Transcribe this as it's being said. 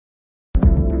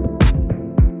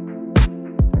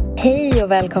Hej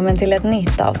och välkommen till ett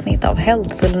nytt avsnitt av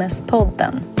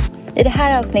Healthfulness-podden. I det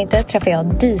här avsnittet träffar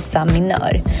jag Disa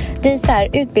Minör. Disa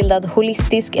är utbildad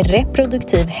holistisk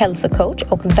reproduktiv hälsocoach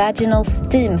och vaginal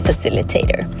steam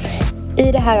facilitator.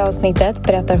 I det här avsnittet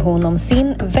berättar hon om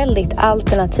sin väldigt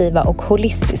alternativa och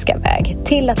holistiska väg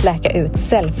till att läka ut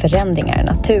cellförändringar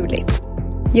naturligt.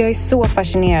 Jag är så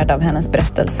fascinerad av hennes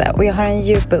berättelse och jag har en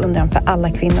djup beundran för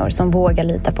alla kvinnor som vågar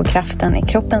lita på kraften i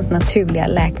kroppens naturliga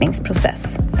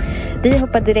läkningsprocess. Vi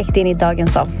hoppar direkt in i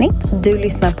dagens avsnitt. Du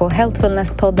lyssnar på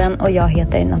Healthfulness-podden och jag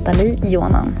heter Nathalie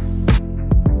Jonan.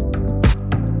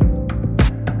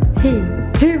 Hej,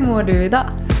 hur mår du idag?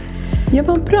 Jag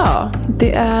mår bra.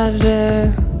 Det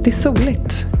är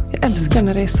soligt. Jag älskar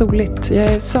när det är soligt. Jag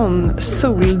är sån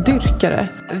soldyrkare.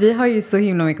 Vi har ju så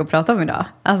himla mycket att prata om idag.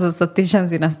 Alltså, så att det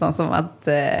känns ju nästan som att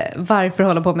varför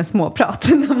hålla på med småprat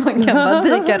när man kan bara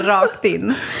dyka rakt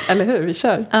in. Eller hur? Vi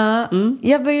kör.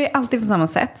 Jag börjar ju alltid på samma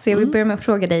sätt. Så jag vill börja med att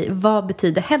fråga dig, vad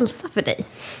betyder hälsa för dig?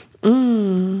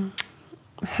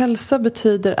 Hälsa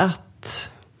betyder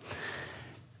att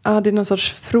det är någon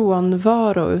sorts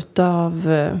frånvaro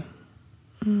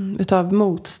utav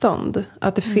motstånd.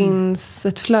 Att det finns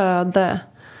ett flöde.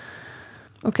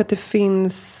 Och att det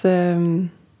finns...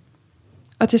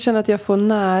 att jag känner att jag får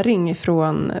näring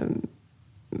ifrån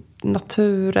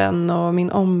naturen och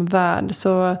min omvärld.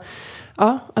 Så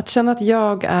ja, att känna att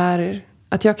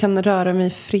jag kan röra mig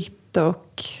fritt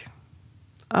och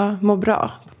må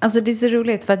bra. Alltså det är så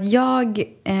roligt för att jag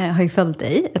har ju följt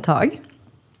dig ett tag.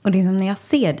 Och liksom när jag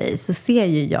ser dig så ser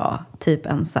ju jag typ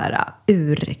en så här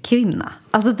urkvinna.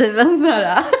 Alltså typ en så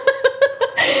här...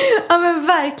 ja men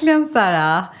verkligen så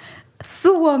här...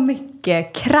 Så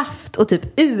mycket kraft och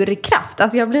typ urkraft.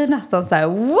 Alltså jag blir nästan så här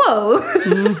wow.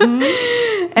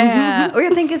 Och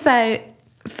jag tänker så här...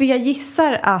 För jag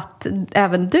gissar att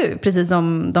även du, precis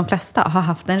som de flesta, har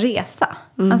haft en resa.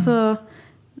 Alltså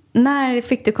när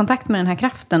fick du kontakt med den här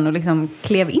kraften och liksom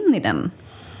klev in i den?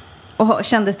 Och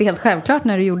kändes det helt självklart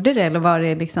när du gjorde det? Eller var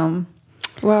det liksom...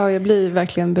 Wow, jag blir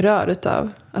verkligen berörd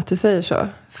av att du säger så.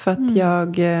 För att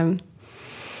jag...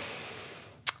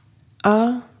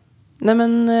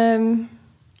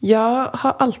 jag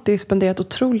har alltid spenderat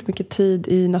otroligt mycket tid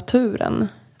i naturen.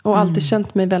 Och alltid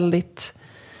känt mig väldigt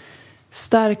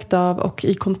stärkt av och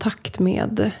i kontakt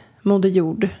med Moder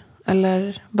Jord.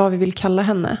 Eller vad vi vill kalla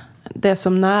henne. Det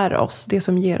som när oss, det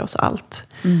som ger oss allt.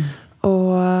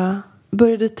 Och...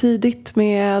 började tidigt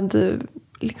med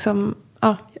liksom,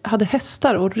 jag hade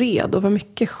hästar och red och var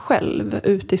mycket själv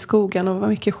ute i skogen och var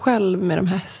mycket själv med de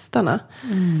här hästarna.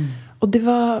 Och det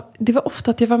var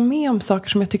ofta att jag var med om saker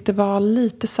som jag tyckte var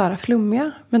lite så här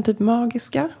flummiga men typ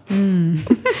magiska.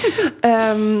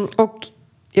 Och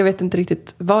jag vet inte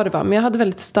riktigt vad det var, men jag hade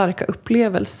väldigt starka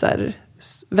upplevelser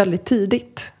väldigt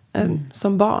tidigt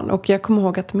som barn. Och jag kommer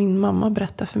ihåg att min mamma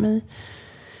berättade för mig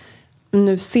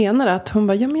nu senare att hon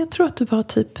bara, men jag tror att du var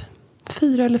typ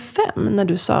 4 eller 5 när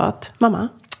du sa att mamma,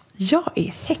 jag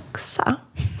är häxa.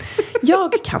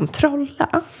 Jag kan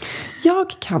trolla. Jag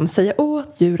kan säga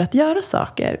åt djur att göra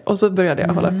saker. Och så började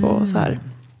jag hålla på så här.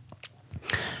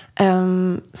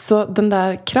 Så den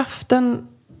där kraften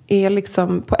är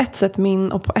liksom på ett sätt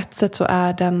min och på ett sätt så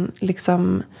är den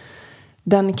liksom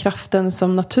den kraften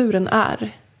som naturen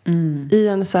är. I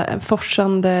en så här, en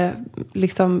forsande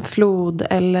liksom flod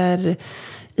eller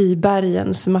i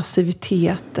bergens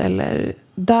massivitet eller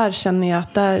där känner jag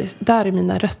att där är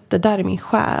mina rötter, där är min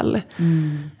själ.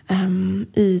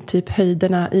 I typ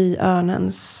höjderna i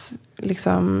örnens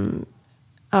liksom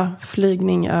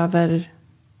flygning över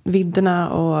vidderna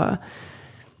och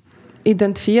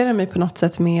identifierar mig på något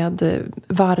sätt med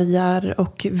vargar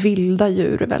och vilda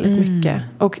djur väldigt mycket.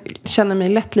 Och känner mig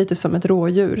lätt lite som ett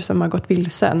rådjur som har gått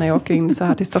vilse när jag åker in så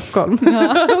här till Stockholm.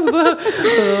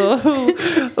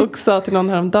 Och sa till någon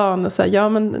häromdagen så här,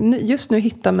 men just nu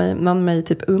hittar man mig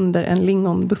typ under en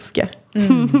lingonbuske.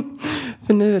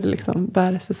 För nu är det liksom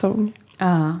bärsäsong.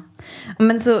 Ja,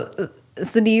 men så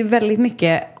det är ju väldigt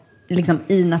mycket liksom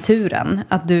i naturen,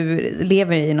 att du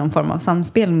lever i någon form av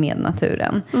samspel med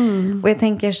naturen. Och jag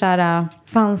tänker så här,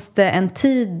 fanns det en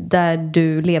tid där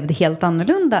du levde helt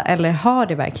annorlunda eller har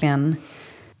det verkligen...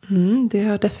 Det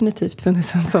har definitivt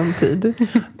funnits en sån tid.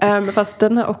 Fast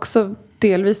den har också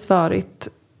delvis varit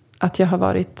att jag har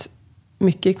varit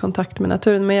mycket i kontakt med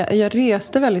naturen. Men jag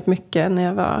reste väldigt mycket när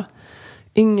jag var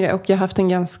yngre och jag har haft en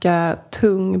ganska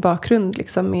tung bakgrund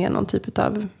liksom med någon typ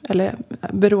av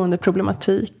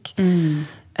beroendeproblematik.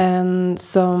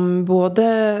 Som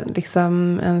både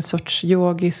liksom en sorts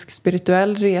yogisk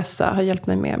spirituell resa har hjälpt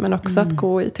mig med, men också att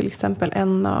gå i till exempel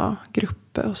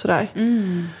NA-grupper och sådär.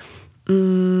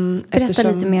 Berätta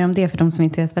lite mer om det för de som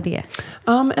inte vet vad det är.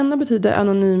 Ja, men NA betyder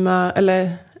anonyma,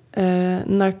 eller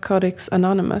Narcotics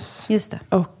Anonymous. Just det.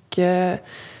 Och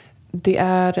det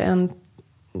är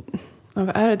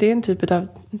vad är det? Det är en typ av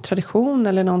tradition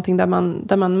eller någonting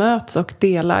där man möts och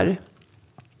delar.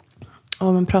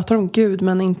 Och man pratar om Gud,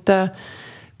 men inte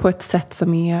på ett sätt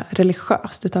som är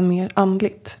religiöst, utan mer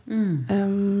andligt.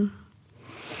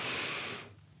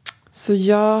 Så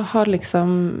jag har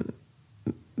liksom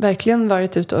verkligen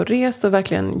varit ute och rest och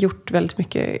verkligen gjort väldigt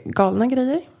mycket galna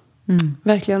grejer.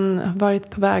 Verkligen varit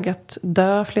på väg att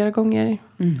dö flera gånger.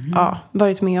 Ja,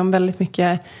 varit med om väldigt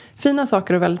mycket fina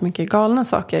saker och väldigt mycket galna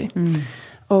saker.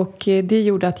 Och det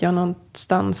gjorde att jag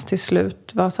någonstans till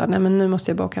slut var så här, nej men nu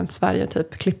måste jag bara åka hem till Sverige,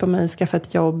 typ klippa mig, skaffa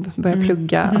ett jobb, börja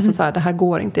plugga. Alltså så här, det här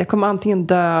går inte. Jag kommer antingen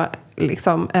dö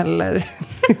liksom, eller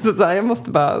så här, jag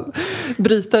måste bara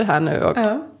bryta det här nu. Och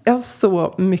jag har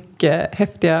så mycket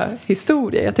häftiga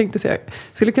historier. Jag tänkte så jag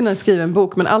skulle kunna skriva en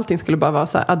bok, men allting skulle bara vara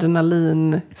så här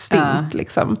adrenalinstint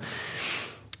liksom.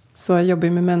 Så jag jobbar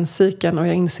med menscykeln och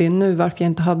jag inser nu varför jag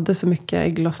inte hade så mycket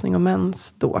ägglossning och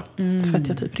mens då. För att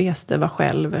jag typ reste, var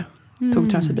själv, tog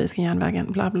Transsibiriska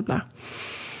järnvägen, bla bla bla.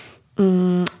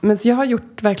 Men så jag har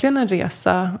gjort verkligen en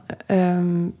resa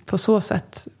på så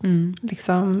sätt.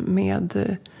 Liksom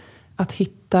med att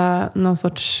hitta någon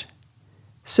sorts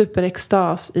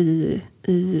superextas i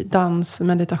dans,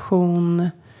 meditation,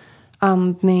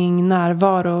 andning,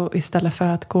 närvaro istället för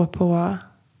att gå på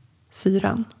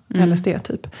syran. LSD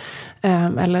typ.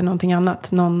 Eller någonting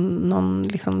annat. Någon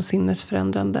liksom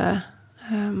sinnesförändrande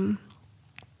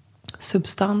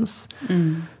substans.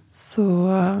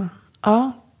 Så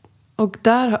ja. Och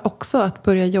där har också att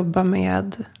börja jobba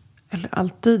med, eller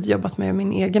alltid jobbat med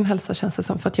min egen hälsa, känns det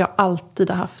som. För att jag alltid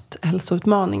har haft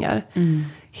hälsoutmaningar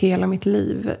hela mitt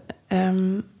liv.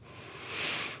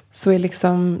 Så är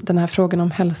liksom den här frågan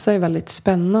om hälsa är väldigt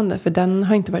spännande. För den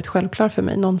har inte varit självklar för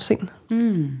mig någonsin.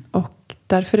 Och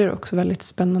därför är det också väldigt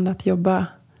spännande att jobba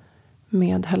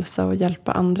med hälsa och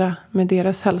hjälpa andra med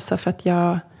deras hälsa. För att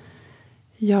jag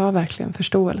har verkligen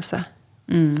förståelse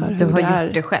för hur du har det är.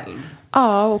 gjort det själv.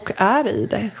 Ja, och är i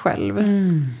det själv.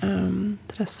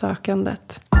 Det där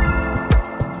sökandet.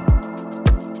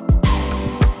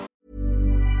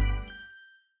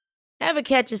 Ever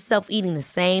catch yourself eating the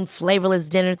same flavorless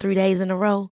dinner 3 days in a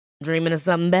row? Dreaming of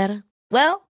something better?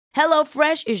 Well,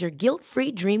 HelloFresh is your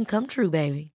guilt-free dream come true,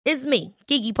 baby. It's me,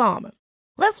 Keke Palmer.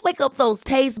 Let's wake up those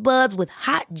taste buds with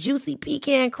hot, juicy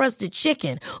pecan-crusted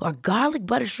chicken or garlic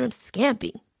butter shrimp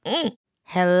scampi.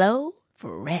 Hello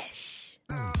Fresh.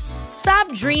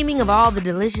 Stop dreaming of all the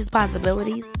delicious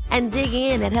possibilities and dig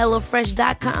in at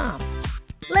HelloFresh.com.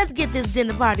 Let's get this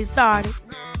dinner party started.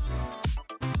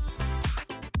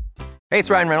 Hey, it's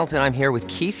Ryan Reynolds, and I'm here with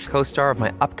Keith, co-star of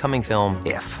my upcoming film,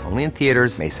 If, only in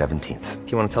theaters May 17th.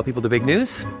 Do you want to tell people the big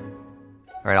news?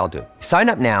 All right, I'll do it. Sign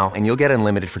up now and you'll get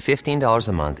unlimited for $15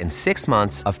 a month and 6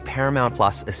 months of Paramount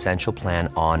Plus Essential Plan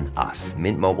on us.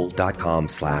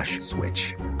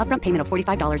 MintMobile.com/switch. Upfront payment of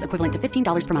 $45 equivalent to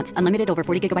 $15 per month. Unlimited over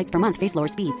 40 gigabytes per month. Face lower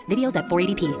speeds. Videos at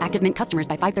 480p. Active Mint customers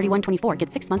by 531.24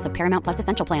 get 6 months of Paramount Plus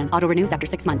Essential Plan. Auto renews after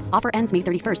 6 months. Offer ends May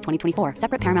 31st, 2024.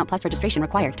 Separate Paramount Plus registration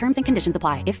required. Terms and conditions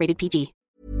apply if rated PG.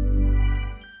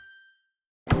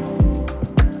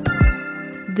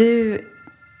 Du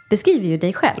beskriver ju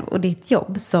dig själv och ditt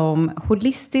jobb som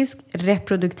holistisk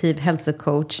reproduktiv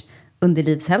hälsocoach,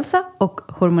 underlivshälsa och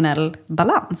hormonell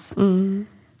balans.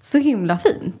 Så himla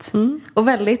fint. Och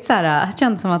väldigt så här,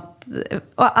 känns som att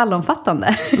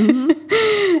allomfattande.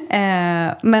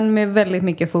 Men med väldigt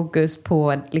mycket fokus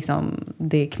på liksom,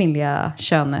 det kvinnliga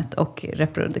könet och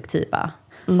reproduktiva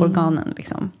organen.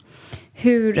 Liksom.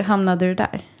 Hur hamnade du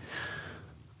där?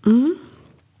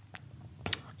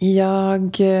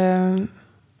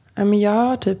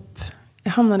 Jag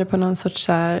hamnade på någon sorts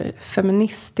så här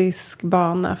feministisk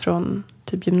bana från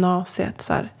typ gymnasiet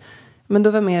så här. Men då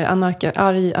var jag mer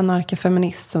arg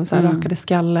anarkafeminist som så här rakade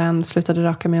skallen, slutade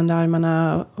raka mig under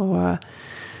armarna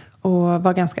och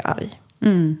var ganska arg.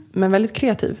 Men väldigt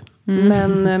kreativ.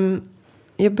 Men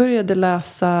jag började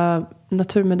läsa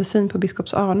naturmedicin på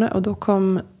Biskops Arne och då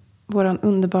kom våran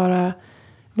underbara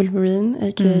Wolverine,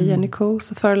 a.k.a. Jenny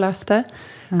Kos, och föreläste.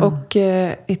 Och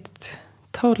it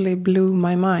totally blew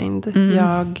my mind.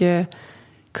 Jag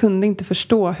kunde inte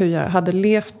förstå hur jag hade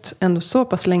levt ändå så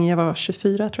pass länge. Jag var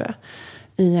 24 tror jag.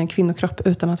 I en kvinnokropp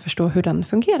utan att förstå hur den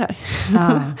fungerar.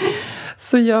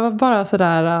 Så jag var bara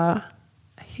sådär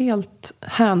helt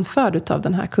hänförd utav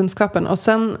den här kunskapen. Och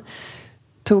sen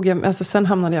sen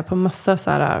hamnade jag på massa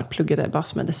så här, pluggade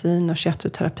basmedicin och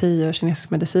shiatsu-terapi och kinesisk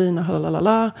medicin och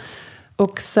halalala.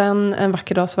 Och sen en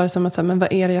vacker dag så var det som att säga, men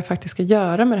vad är det jag faktiskt ska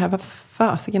göra med det här? Vad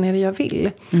fasiken är det jag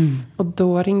vill? Och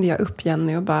då ringde jag upp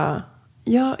Jenny och bara,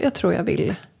 ja, jag tror jag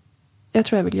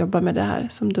vill jobba med det här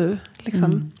som du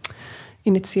liksom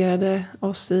initierade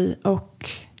oss i. Och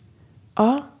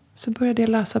ja, så började jag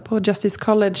läsa på Justice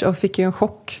College och fick ju en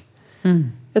chock.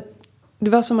 Det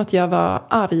var som att jag var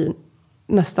arg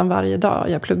nästan varje dag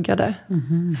jag pluggade.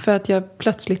 För att jag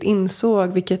plötsligt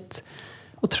insåg vilket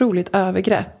otroligt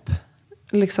övergrepp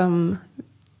liksom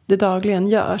det dagligen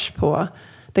görs på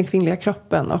den kvinnliga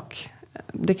kroppen och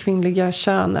det kvinnliga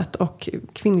könet och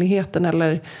kvinnligheten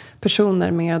eller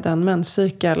personer med en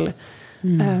menscykel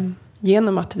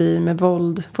genom att vi med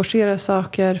våld forcerar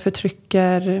saker,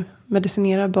 förtrycker,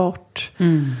 medicinerar bort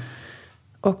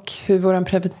och hur vår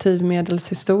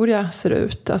preventivmedelshistoria ser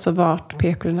ut, alltså vart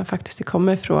p-pillerna faktiskt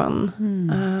kommer ifrån,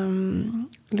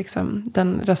 liksom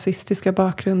den rasistiska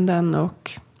bakgrunden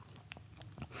och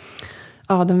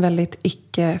den väldigt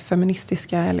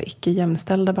icke-feministiska eller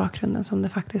icke-jämställda bakgrunden som det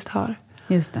faktiskt har.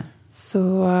 Just det.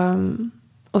 Så,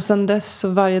 och sen dess så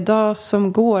varje dag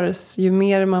som går, ju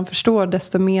mer man förstår,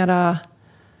 desto mera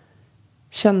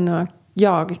känner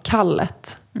jag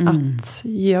kallet. Att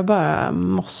jag bara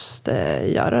måste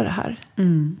göra det här.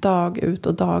 Dag ut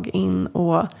och dag in.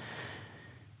 Och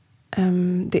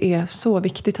det är så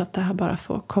viktigt att det här bara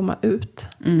får komma ut.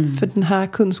 För den här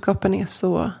kunskapen är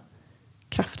så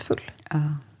kraftfull. Ja.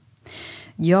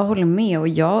 Jag håller med och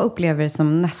jag upplever det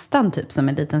som nästan typ som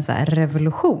en liten så här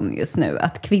revolution just nu.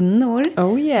 Att kvinnor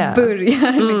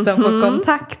börjar liksom få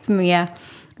kontakt med,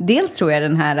 dels tror jag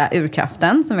den här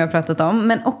urkraften som vi har pratat om,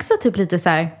 men också typ lite så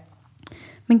här,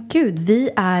 men gud, vi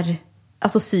är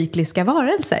alltså cykliska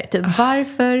varelser. Typ,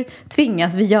 varför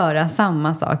tvingas vi göra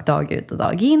samma sak dag ut och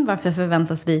dag in? Varför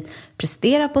förväntas vi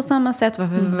prestera på samma sätt?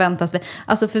 Varför förväntas vi...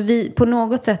 Alltså för vi, på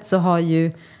något sätt så har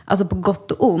ju, alltså på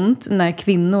gott och ont, när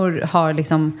kvinnor har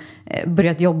liksom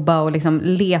börjat jobba och liksom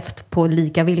levt på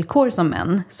lika villkor som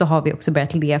män, så har vi också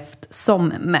börjat levt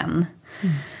som män.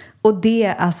 Och det,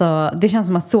 alltså, det känns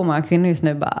som att så många kvinnor just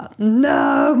nu bara,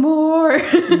 no more!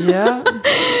 Ja.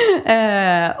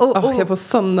 Jag får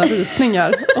sådana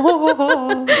rysningar.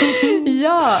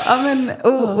 Men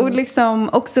och liksom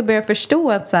också börja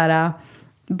förstå att så här,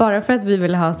 bara för att vi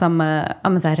vill ha samma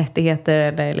så här, rättigheter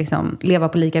eller liksom leva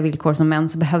på lika villkor som män,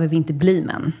 så behöver vi inte bli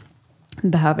män. Vi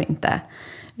behöver inte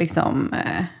liksom...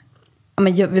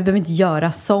 vi behöver inte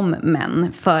göra som män,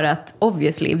 för att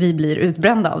obviously vi blir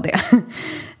utbrända av det.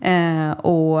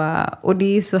 Och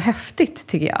det är så häftigt,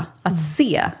 tycker jag, att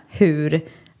se hur,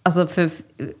 alltså för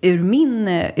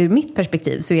ur mitt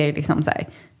perspektiv så är det liksom så här,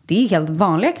 det är helt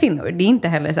vanliga kvinnor. Det är inte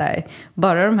heller så här,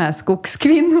 bara de här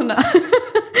skogskvinnorna.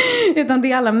 Utan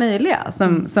det är alla möjliga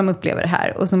som upplever det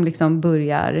här och som liksom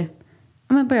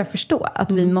börjar förstå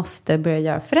att vi måste börja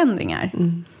göra förändringar.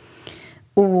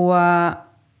 Och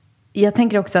jag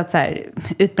tänker också att så här,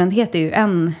 utbrändhet är ju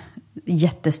en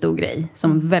jättestor grej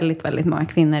som väldigt, väldigt många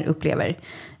kvinnor upplever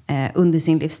under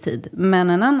sin livstid. Men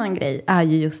en annan grej är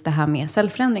ju just det här med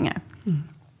cellförändringar.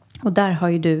 Och där har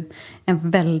ju du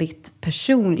en väldigt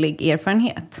personlig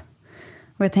erfarenhet.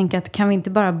 Och jag tänker att kan vi inte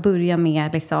bara börja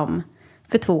med liksom,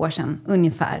 för 2 år sedan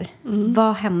ungefär.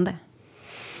 Vad hände?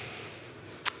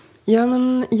 Ja,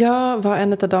 men jag var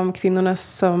en av de kvinnorna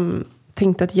som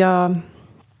tänkte att jag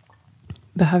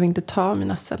behöver inte ta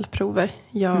mina cellprover.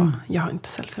 Jag har inte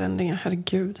cellförändringar,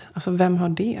 herregud. Alltså vem har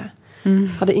det?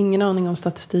 Hade ingen aning om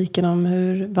statistiken om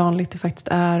hur vanligt det faktiskt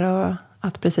är och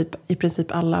att i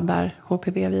princip alla bär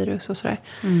HPV-virus och sådär.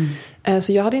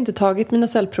 Så jag hade inte tagit mina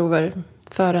cellprover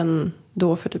förrän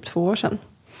då för typ 2 år sedan.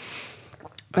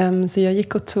 Så jag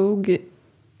gick och tog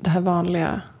det här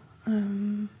vanliga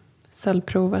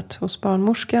cellprovet hos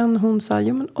barnmorskan. Hon sa,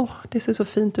 det ser så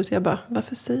fint ut. Jag bara,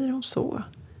 varför säger hon så?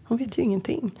 Hon vet ju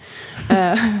ingenting.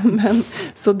 Men,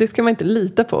 så det ska man inte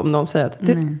lita på om någon säger att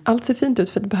allt ser fint ut.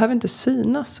 För det behöver inte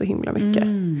synas så himla mycket.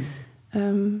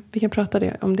 Vi kan prata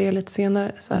om det lite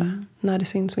senare. Såhär, när det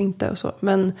syns och inte och så.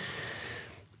 Men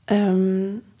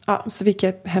så fick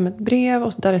jag hem ett brev.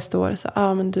 Och där det står så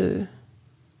men du,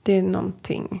 det är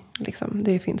någonting. Liksom,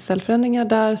 det finns cellförändringar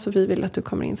där. Så vi vill att du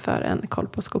kommer in för en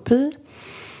kolposkopi.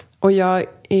 Och jag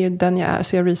är ju den jag är.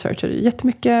 Så jag researchade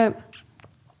jättemycket.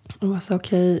 Och var så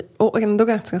okej. Och ändå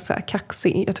ganska så här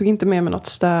kaxig. Jag tog inte med mig något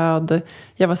stöd.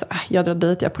 Jag var så jag drar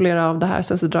dit, jag polerar av det här.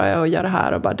 Sen så drar jag och gör det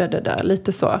här och bara där.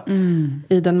 Lite så.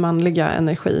 I den manliga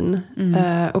energin.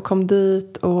 Och kom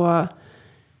dit och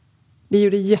det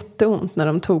gjorde jätteont när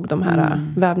de tog de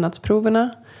här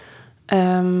vävnadsproverna.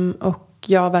 Och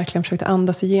jag verkligen försökte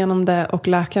andas igenom det. Och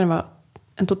läkaren var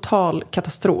en total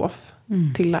katastrof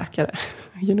till läkare.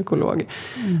 Gynekolog.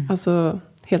 Alltså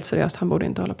helt seriöst, han borde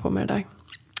inte hålla på med det där.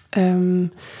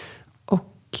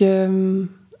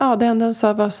 Det enda han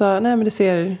sa var så, nej men det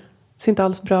ser inte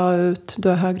alls bra ut. Du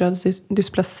har höggradig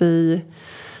dysplasi.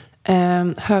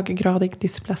 Höggradig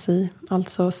dysplasi,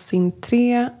 alltså SIN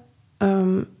 3.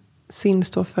 SIN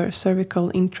står för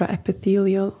cervical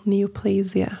intraepithelial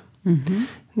neoplasia.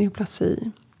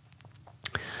 Neoplasi.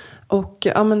 Och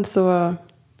så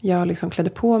jag liksom klädde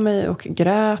på mig och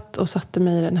grät och satte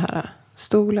mig i den här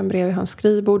stolen bredvid hans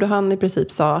skrivbord. Och han i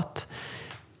princip sa att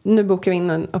nu bokar vi in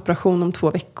en operation om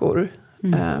 2 veckor.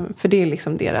 För det är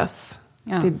liksom deras...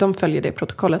 Ja. De följer det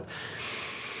protokollet.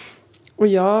 Och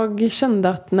jag kände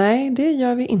att nej, det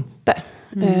gör vi inte.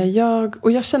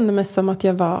 Jag kände mig som att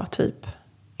jag var typ...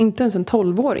 Inte ens en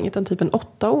 12-åring utan typ en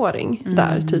 8-åring.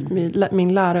 Där typ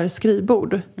min lärares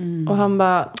skrivbord. Och han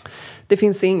bara... Det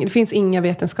finns inga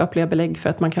vetenskapliga belägg för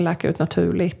att man kan läka ut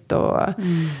naturligt. Och,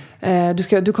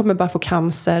 du kommer bara få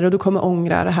cancer och du kommer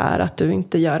ångra det här att du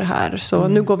inte gör det här. Så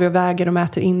nu går vi och väger och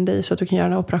mäter in dig så att du kan göra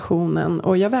den här operationen.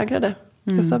 Och jag vägrade.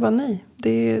 Jag sa bara nej,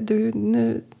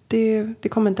 det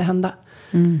kommer inte hända.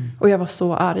 Och jag var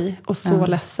så arg och så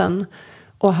ledsen.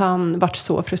 Och han var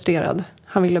så frustrerad.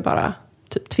 Han ville bara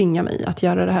typ tvinga mig att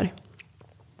göra det här.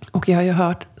 Och jag har ju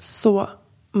hört så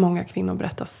många kvinnor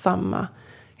berätta samma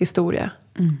historia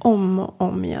om och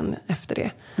om igen efter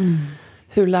det.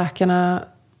 Hur läkarna,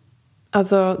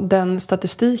 alltså den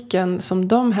statistiken som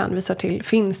de hänvisar till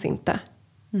finns inte.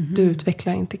 Du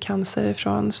utvecklar inte cancer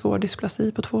från svår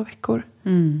dysplasi på 2 veckor.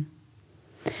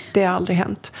 Det har aldrig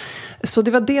hänt. Så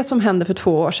det var det som hände för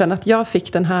 2 år sedan. Att jag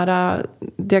fick den här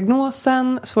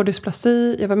diagnosen, svår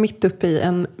dysplasi. Jag var mitt uppe i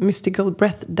en mystical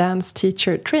breath dance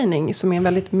teacher training. Som är en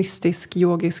väldigt mystisk,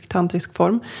 yogisk, tantrisk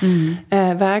form.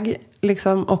 Väg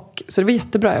liksom. Och, så det var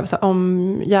jättebra. Jag var så här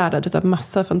omgärdad av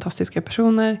massa fantastiska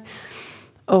personer.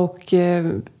 Och...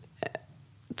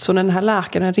 Så när den här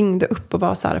läkaren ringde upp och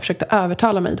var så här, försökte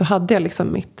övertala mig, då hade jag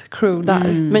liksom mitt crew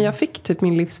där. Men jag fick typ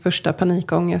min livs första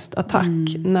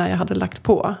panikångestattack när jag hade lagt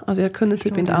på. Alltså jag kunde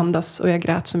typ inte andas och jag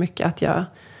grät så mycket att jag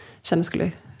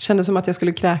kände som att jag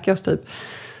skulle kräkas typ.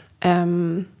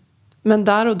 Men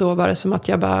där och då var det som att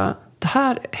jag bara, det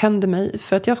här händer mig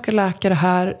för att jag ska läka det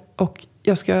här och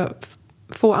jag ska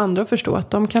få andra att förstå att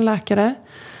de kan läka det.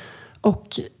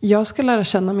 Och jag ska lära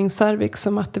känna min cervix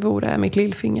som att det vore mitt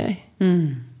lillfinger.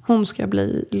 Hon ska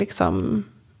bli liksom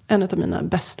en av mina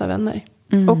bästa vänner.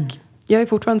 Och jag är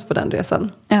fortfarande på den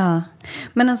resan. Ja,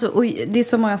 men alltså, och det är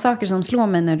så många saker som slår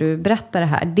mig när du berättar det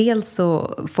här. Dels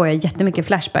så får jag jättemycket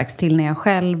flashbacks till när jag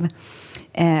själv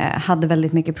hade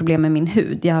väldigt mycket problem med min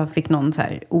hud. Jag fick någon så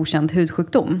här okänd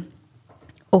hudsjukdom.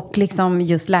 Och liksom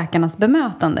just läkarnas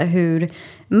bemötande, hur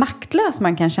maktlös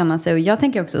man kan känna sig. Och jag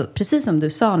tänker också, precis som du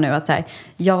sa nu, att så här,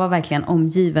 jag var verkligen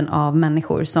omgiven av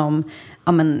människor som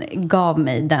gav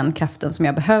mig den kraften som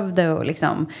jag behövde och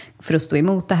liksom, för att stå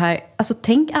emot det här. Alltså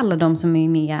tänk alla de som är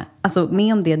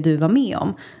med om det du var med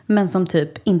om, men som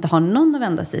typ inte har någon att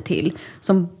vända sig till.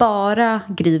 Som bara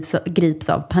grips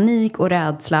av panik och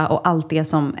rädsla och allt det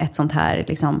som ett sånt här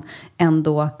liksom,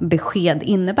 ändå besked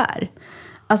innebär.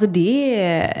 Alltså det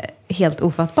är helt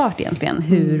ofattbart egentligen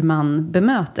hur man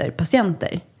bemöter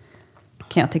patienter,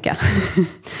 kan jag tycka.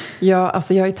 Ja,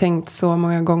 alltså jag har ju tänkt så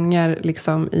många gånger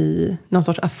liksom i någon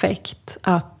sorts affekt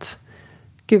att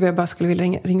gud, jag bara skulle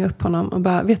vilja ringa upp honom och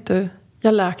bara, vet du,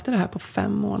 jag läkte det här på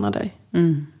 5 månader.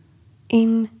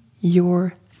 In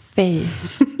your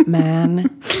face, man.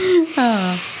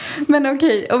 Ja. Men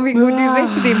okej, om vi går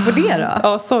direkt in på det då.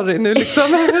 Ja, sorry, nu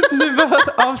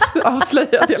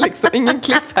avslöjade jag liksom ingen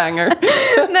cliffhanger.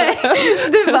 Nej,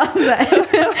 du bara så här,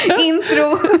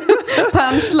 intro,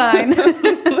 punchline,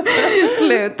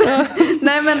 slut.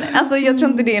 Nej, men alltså jag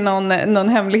tror inte det är någon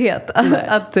hemlighet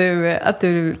att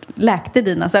du läkte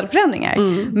dina cellförändringar.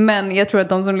 Men jag tror att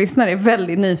de som lyssnar är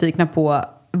väldigt nyfikna på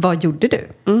vad gjorde du?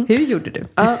 Hur gjorde du?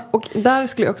 Ja, och där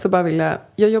skulle jag också bara vilja...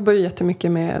 Jag jobbar ju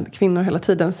jättemycket med kvinnor hela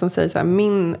tiden som säger så här,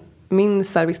 min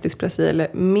cervixdysplasi eller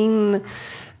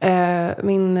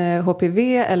min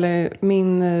HPV eller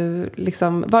min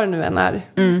liksom, vad det nu än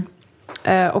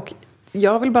är. Och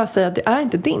jag vill bara säga att det är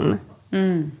inte din.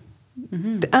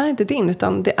 Det är inte din,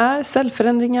 utan det är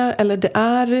cellförändringar eller det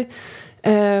är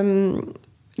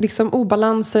liksom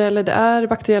obalanser eller det är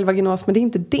bakteriell vaginos, men det är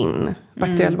inte din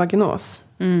bakteriell vaginos.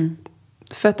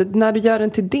 För att när du gör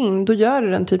den till din, då gör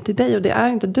du den typ till dig och det är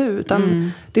inte du,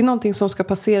 utan det är någonting som ska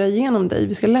passera igenom dig.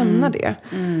 Vi ska lämna det.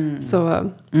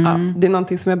 Så ja, det är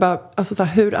någonting som jag bara, alltså så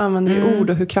här, hur använder vi ord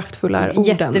och hur kraftfulla är orden?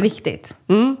 Jätteviktigt.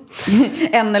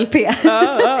 NLP.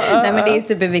 Nej, men det är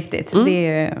superviktigt. Det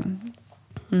är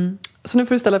Så nu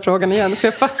får du ställa frågan igen, för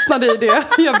jag fastnade i det.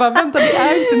 Jag bara, vänta, det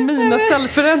är inte mina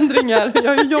cellförändringar.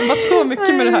 Jag har ju jobbat så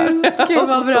mycket med det här. Gud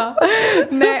vad bra.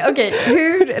 Nej, okej.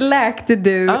 Hur läkte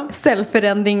du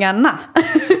cellförändringarna?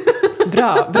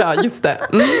 Bra, just det.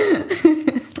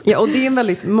 Ja, och det är en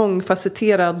väldigt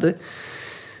mångfacetterad...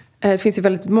 Det finns ju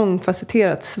väldigt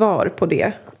mångfacetterat svar på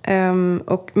det.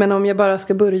 Men om jag bara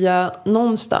ska börja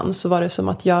någonstans, så var det som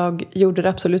att jag gjorde det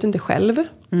absolut inte själv.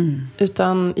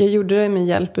 Utan jag gjorde det med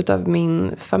hjälp av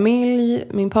min familj,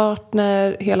 min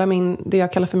partner, hela det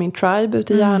jag kallar för min tribe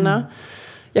ute i Järna.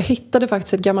 Jag hittade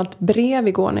faktiskt ett gammalt brev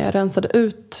igår när jag rensade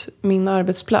ut min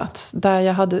arbetsplats. Där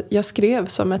jag skrev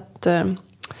som ett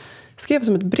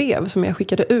brev som jag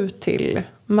skickade ut till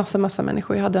massa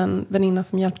människor. Jag hade en väninna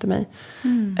som hjälpte mig.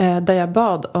 Där jag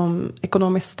bad om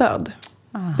ekonomiskt stöd.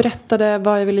 Berättade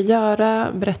vad jag ville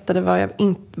göra. Berättade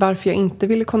varför jag inte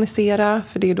ville konisera.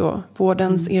 För det är då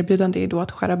vårdens erbjudande är då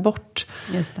att skära bort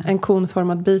en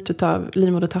konformad bit av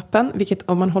livmodertappen. Vilket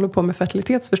om man håller på med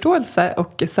fertilitetsförståelse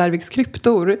och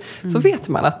cervixkryptor så vet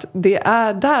man att det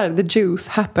är där the juice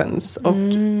happens. Och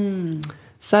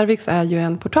cervix är ju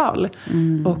en portal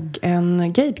och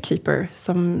en gatekeeper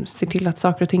som ser till att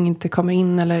saker och ting inte kommer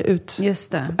in eller ut.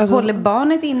 Just det. Alltså, håller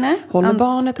barnet inne.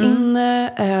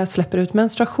 Inne, släpper ut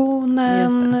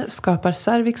menstruationen, skapar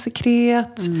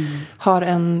cervixsekret, har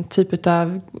en typ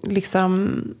av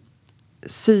liksom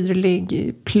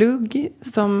syrlig plugg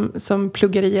som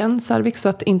pluggar igen cervix så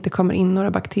att det inte kommer in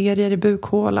några bakterier i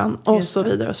bukhålan och så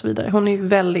vidare och så vidare. Hon är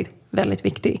väldigt, väldigt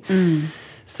viktig.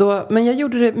 Men jag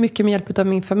gjorde det mycket med hjälp av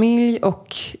min familj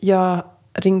och jag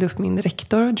ringde upp min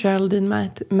rektor, Geraldine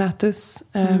Matthews,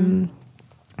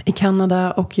 i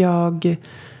Kanada. Och jag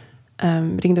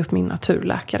ringde upp min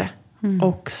naturläkare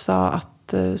och sa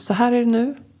att så här är det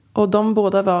nu. Och de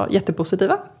båda var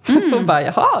jättepositiva. Och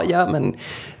bara, men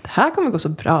det här kommer gå så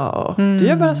bra. Och du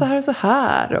gör bara så här och så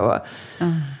här. Och,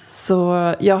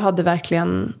 så jag hade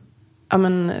verkligen...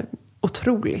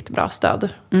 otroligt bra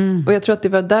stöd. Och jag tror att det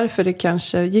var därför det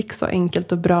kanske gick så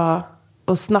enkelt och bra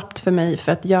och snabbt för mig.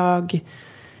 För att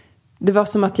det var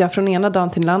som att jag från ena dagen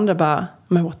till den andra bara,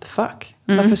 men what the fuck?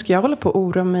 Varför ska jag hålla på och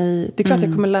oroa mig? Det är klart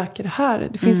jag kommer läka det här.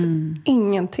 Det finns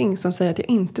ingenting som säger att jag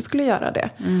inte skulle göra det.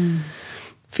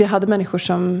 För jag hade människor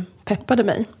som peppade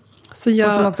mig.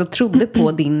 Och som också trodde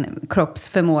på din kropps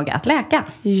förmåga att läka.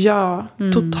 Ja,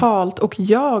 totalt. Och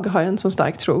jag har en så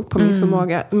stark tro på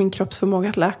min kropps förmåga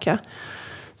att läka.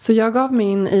 Så jag gav mig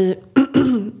in i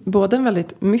både en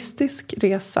väldigt mystisk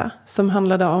resa som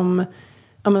handlade om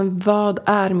vad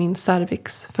är min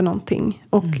cervix för någonting?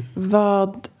 Och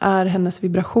vad är hennes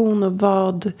vibration?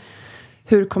 Och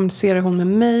hur kommunicerar hon med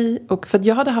mig? Och för att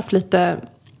jag hade haft lite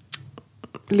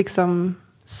liksom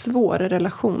svår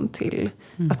relation till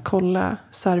att kolla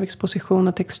cervixposition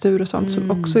och textur och sånt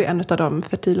som också är en av de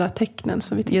fertila tecknen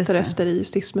som vi tittar efter i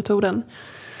justismetoden.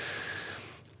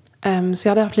 Så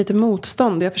jag hade haft lite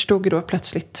motstånd. Jag förstod ju då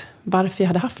plötsligt varför jag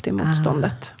hade haft det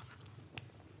motståndet.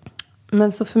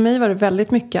 Men så för mig var det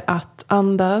väldigt mycket att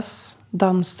andas,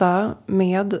 dansa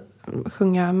med,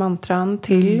 sjunga mantran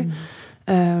till,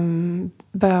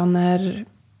 böner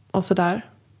och sådär.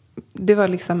 Det var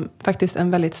liksom faktiskt en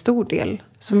väldigt stor del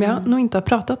som jag nog inte har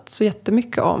pratat så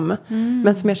jättemycket om.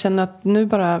 Men som jag känner att nu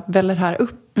bara väller här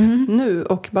upp nu.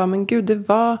 Och bara, men gud, det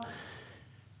var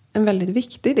en väldigt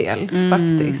viktig del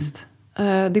faktiskt.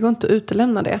 Det går inte att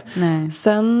utelämna det. Nej.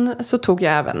 Sen så tog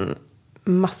jag även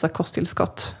massa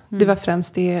kosttillskott. Det var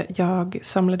främst det jag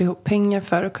samlade ihop pengar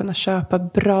för att kunna köpa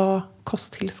bra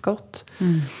kosttillskott.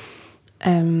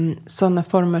 Sådana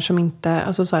former som inte,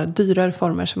 alltså så här dyrare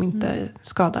former som inte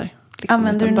skadar. Liksom,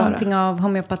 använder du någonting av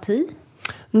homeopati?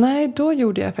 Nej, då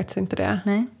gjorde jag faktiskt inte det.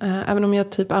 Nej. Även om jag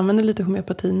typ använder lite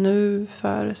homeopati nu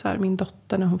för så här, min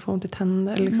dotter när hon får ont i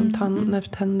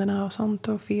tänderna och sånt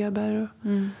och feber. Och.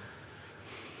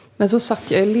 Men så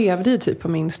jag levde ju typ på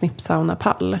min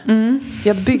snippsaunapall.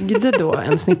 Jag byggde då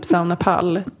en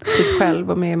snippsaunapall typ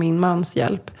själv och med min mans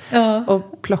hjälp.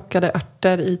 Och plockade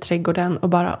örter i trädgården och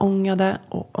bara ångade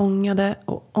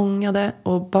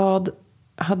och bad.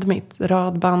 Hade mitt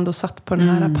radband och satt på den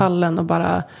här pallen och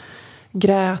bara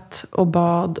grät och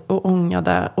bad och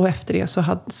ångade. Och efter det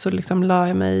så liksom la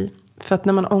jag mig. För att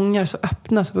när man ångar så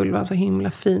öppnas vulvan så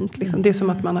himla fint. Liksom. Det är som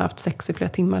att man har haft sex i flera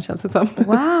timmar, känns det som.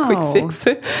 Wow. Quick fix.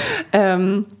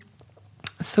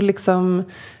 Så liksom,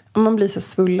 om man blir så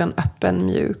svullen, öppen,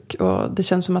 mjuk. Och det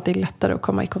känns som att det är lättare att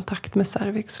komma i kontakt med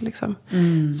cervix. Liksom.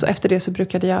 Så efter det så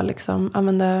brukade jag liksom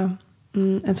använda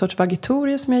en sorts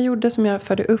vagitorie som jag gjorde. Som jag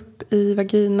förde upp i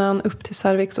vaginan, upp till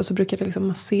cervix. Och så brukade jag liksom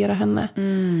massera henne.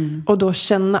 Och då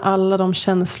känna alla de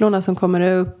känslorna som kommer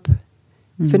upp.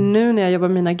 För nu när jag jobbar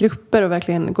med mina grupper och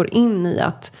verkligen går in i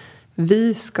att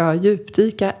vi ska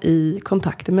djupdyka i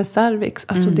kontakter med cervix.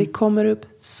 Alltså det kommer upp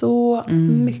så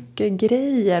mycket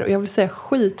grejer. Och jag vill säga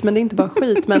skit, men det är inte bara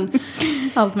skit. Men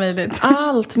allt möjligt.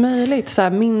 Allt möjligt. Så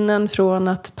här, minnen från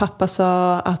att pappa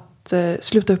sa att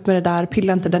sluta upp med det där,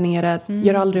 pilla inte där nere,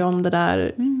 gör aldrig om det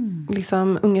där.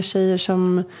 Liksom unga tjejer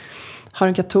som har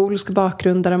en katolsk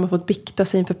bakgrund där de har fått bikta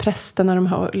sig inför prästen när de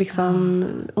har liksom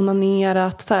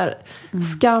onanerat. Så här,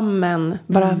 skammen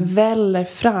bara väller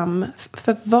fram.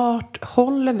 För vart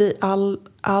håller vi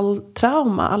all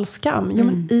trauma, all skam? Jo,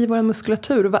 men i vår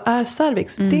muskulatur. Och vad är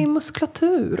cervix? Det är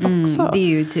muskulatur också. Det är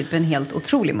ju typ en helt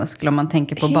otrolig muskel om man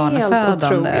tänker på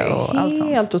barnafödande och allt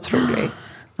sånt. Helt otrolig.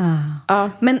 Ja.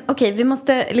 Men okej, vi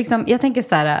måste liksom, jag tänker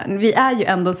så här, vi är ju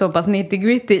ändå så pass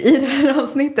nitty-gritty i det här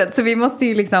avsnittet, så vi måste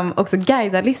ju liksom också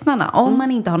guida lyssnarna om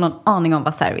man inte har någon aning om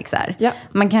vad cervix är. Ja.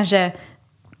 Man kanske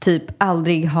typ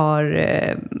aldrig har,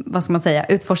 vad ska man säga,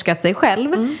 utforskat sig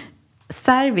själv.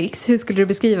 Cervix, hur skulle du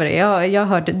beskriva det? Jag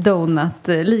har hört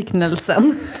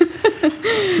donut-liknelsen.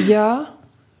 Ja,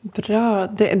 bra.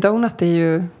 Donut är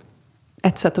ju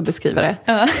ett sätt att beskriva det.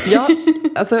 Ja,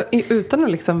 alltså utan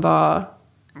att liksom vara...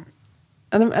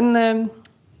 Nej,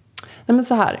 men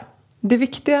så här. Det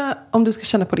viktiga om du ska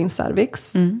känna på din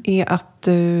cervix är att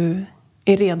du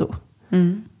är redo.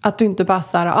 Att du inte bara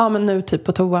så här, men nu typ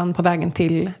på toan på vägen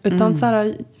till. Utan så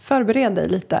här, förbered dig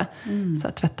lite. Så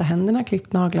här, tvätta händerna,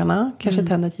 klipp naglarna. Kanske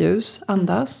tända ett ljus,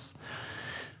 andas.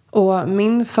 Och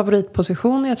min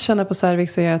favoritposition i att känna på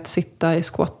cervix är att sitta i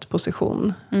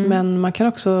squat-position. Men man kan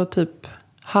också typ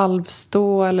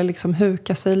halvstå eller liksom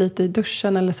huka sig lite i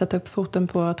duschen eller sätta upp foten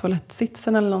på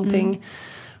toalettsitsen eller någonting.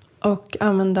 Och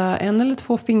använda 1 eller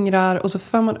 2 fingrar och så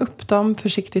för man upp dem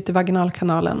försiktigt i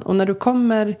vaginalkanalen. Och när du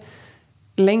kommer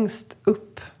längst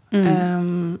upp,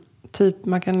 typ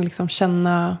man kan liksom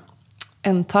känna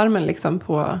ändtarmen liksom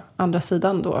på andra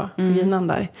sidan då, vaginan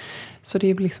där. Så det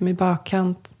är liksom i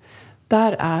bakkant.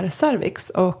 Där är cervix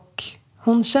och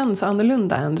hon känns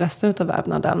annorlunda än resten av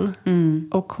vävnaden.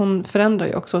 Och hon förändrar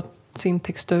ju också sin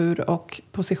textur och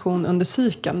position under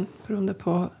cykeln. Beroende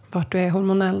på vart du är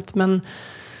hormonellt. Men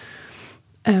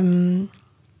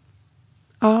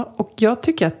ja, och jag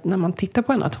tycker att när man tittar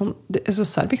på henne att alltså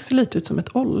cervix ser lite ut som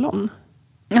ett ollon.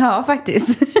 Ja,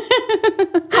 faktiskt.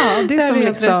 Ja, det är som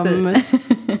liksom...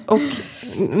 Och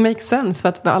makes sense för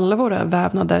att alla våra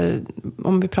vävnader,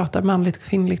 om vi pratar manligt och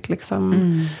kvinnligt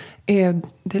liksom...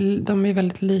 de är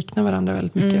väldigt likna varandra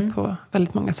väldigt mycket på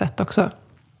väldigt många sätt också.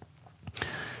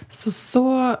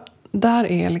 Så där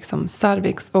är liksom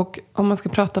cervix. Och om man ska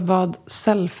prata vad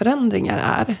cellförändringar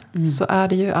är, så är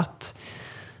det ju att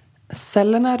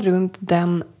cellerna runt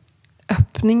den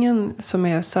öppningen som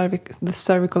är the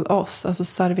cervical os, alltså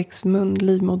cervixmun,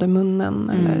 livmodermunnen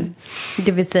eller...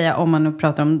 Det vill säga om man nu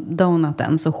pratar om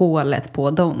donuten, så hålet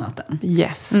på donuten.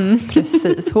 Yes,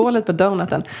 precis. Hålet på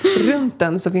donuten. Runt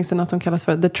den så finns det något som kallas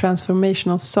för the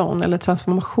transformational zone eller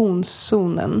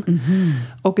transformationszonen.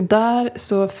 Och där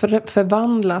så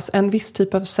förvandlas en viss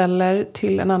typ av celler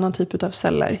till en annan typ av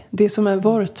celler. Det är som en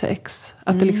vortex.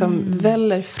 Att det liksom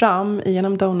väller fram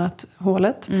genom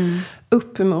donuthålet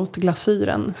upp mot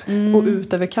glasyren och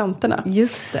ut över kanterna.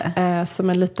 Just det. Som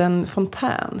en liten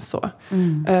fontän så.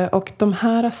 Och de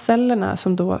här cellerna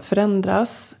som då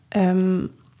förändras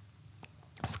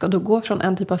ska då gå från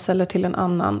en typ av celler till en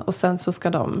annan. Och sen så ska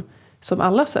de, som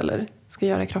alla celler ska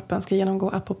göra i kroppen, ska genomgå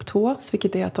apoptos.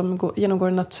 Vilket är att de genomgår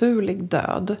en naturlig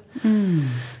död.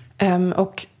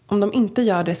 Och om de inte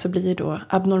gör det så blir det då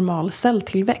abnormal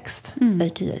celltillväxt.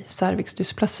 A.k.a.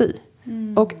 cervixdysplasi.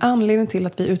 Och anledningen till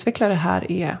att vi utvecklar det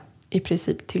här är i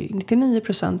princip till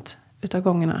 99% utav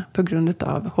gångerna på grund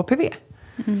av HPV.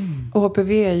 Och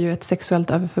HPV är ju ett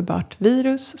sexuellt överförbart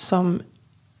virus som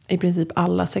i princip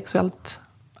alla sexuellt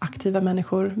aktiva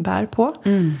människor bär på.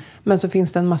 Men så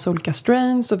finns det en massa olika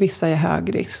strains och vissa är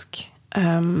hög risk.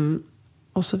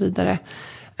 Och så vidare.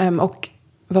 Och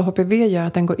vad HPV gör är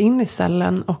att den går in i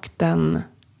cellen och den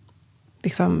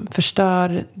liksom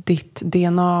förstör ditt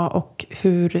DNA och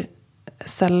hur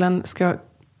cellen ska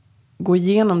gå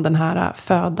igenom den här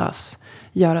födas,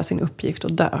 göra sin uppgift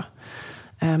och dö.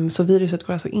 Så viruset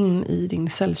går alltså in i din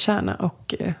cellkärna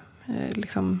och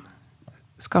liksom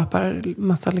skapar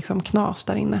massa liksom knas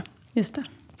där inne. Just det.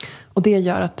 Och det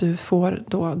gör att du får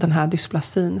då den här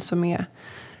dysplasin som är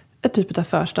ett typ av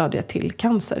förstadie till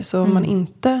cancer. Så om man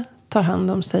inte tar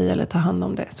hand om sig eller tar hand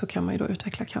om det så kan man ju då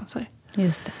utveckla cancer.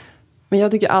 Just det. Men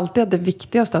jag tycker alltid att det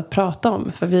viktigaste att prata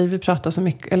om, för vi vill prata så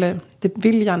mycket, eller det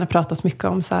vill gärna pratas mycket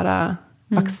om så här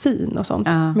vaccin och sånt.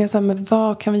 Men så här, men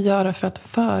vad kan vi göra för att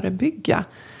förebygga?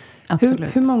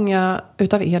 Hur många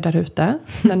utav er där ute,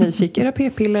 när ni fick era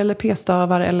p-piller eller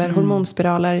p-stavar eller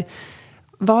hormonspiraler,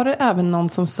 var det även någon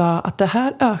som sa att det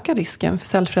här ökar risken för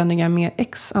cellförändringar med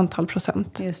x antal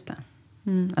procent. Just det.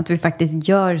 Att vi faktiskt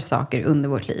gör saker under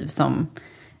vårt liv som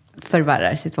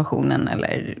förvärrar situationen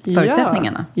eller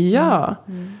förutsättningarna. Ja.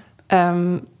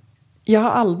 Jag har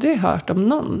aldrig hört om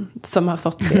någon som har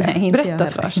fått det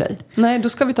berättat för sig. Nej, då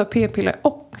ska vi ta p-piller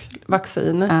och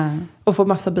vaccin och få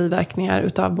massa biverkningar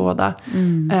utav båda.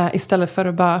 Istället för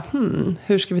att bara,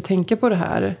 hur ska vi tänka på det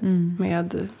här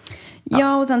med...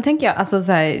 Ja, och sen tänker jag, alltså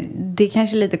så här, det är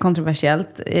kanske lite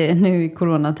kontroversiellt nu i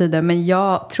coronatider, men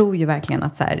jag tror ju verkligen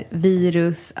att så här,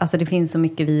 virus, alltså det finns så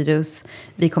mycket virus,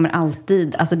 vi kommer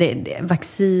alltid, alltså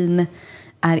vaccin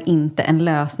är inte en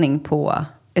lösning på,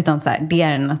 utan så här, det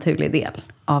är en naturlig del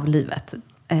av livet.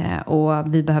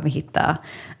 Och vi behöver hitta,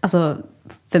 alltså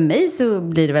för mig så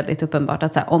blir det väldigt uppenbart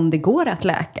att så här, om det går att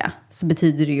läka så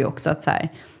betyder det ju också att så här,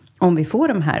 om vi får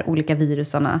de här olika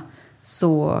virusarna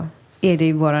så är det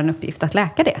ju vår uppgift att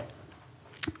läka det.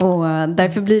 Och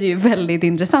därför blir det ju väldigt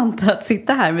intressant att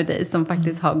sitta här med dig som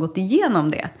faktiskt har gått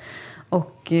igenom det.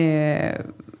 Och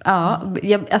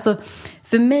alltså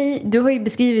för mig, du har ju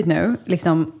beskrivit nu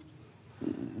liksom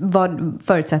vad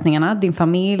förutsättningarna, din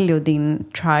familj och din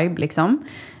tribe liksom.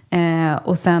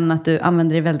 Och sen att du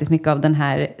använder dig väldigt mycket av den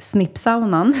här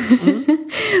snippsaunan.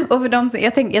 Och för dem som,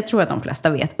 jag tror att de flesta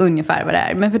vet ungefär vad det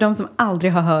är. Men för de som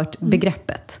aldrig har hört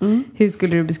begreppet, hur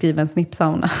skulle du beskriva en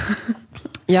snippsauna?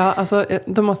 Ja, alltså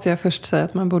då måste jag först säga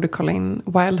att man borde kolla in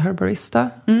Wild Herbarista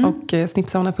och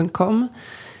snippsauna.com.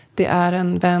 Det är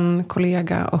en vän,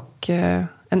 kollega och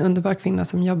en underbar kvinna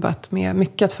som jobbat med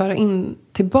mycket att föra in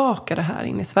tillbaka det här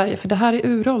in i Sverige. För det här är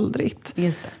uråldrigt.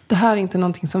 Just det. Det här är inte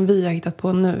någonting som vi har hittat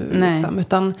på nu. Liksom,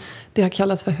 utan det har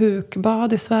kallats för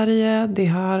hukbad i Sverige. Det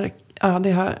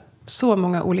har så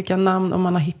många olika namn och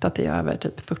man har hittat det i över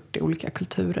typ 40 olika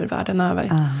kulturer världen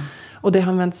över. Och det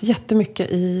har använts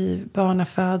jättemycket i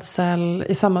barnafödsel,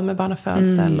 i samband med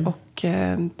barnafödsel och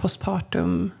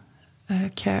postpartum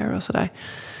care och sådär.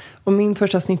 Och min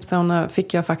första snippsauna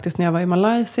fick jag faktiskt när jag var i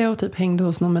Malaysia och typ hängde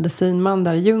hos någon medicinman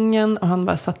där i djungeln. Och han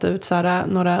bara satte ut så här,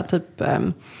 några typ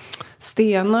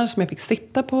stenar som jag fick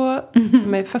sitta på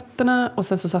med fötterna. Och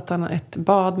sen så satte han ett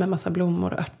bad med massa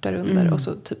blommor och örter under. Och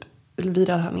så typ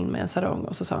virade han in med en sarong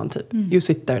och så sa han typ, you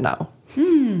sit there now.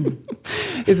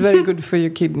 It's very good for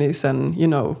your kidneys and you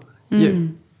know,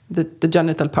 the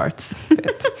genital parts.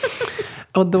 Vet.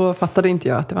 Och då fattade inte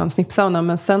jag att det var en snippsauna.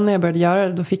 Men sen när jag började göra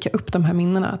det, då fick jag upp de här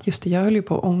minnena. Att just det, jag höll ju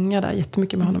på att ånga där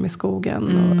jättemycket med honom i skogen.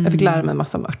 Och jag fick lära mig en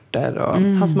massa om örter. Och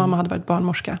hans mamma hade varit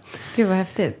barnmorska. Gud vad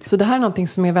häftigt. Så det här är någonting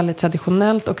som är väldigt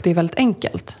traditionellt och det är väldigt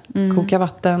enkelt. Koka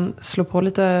vatten,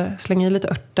 slänga i lite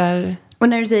örter. Och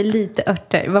när du säger lite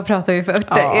örter, vad pratar vi för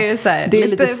örter? Ja, är det så här, det är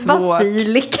lite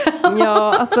basilika?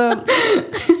 Ja, alltså...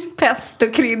 Pest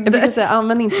och kryddor. Jag brukar säga,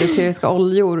 använd inte eteriska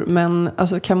oljor. Men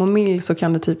alltså kamomill så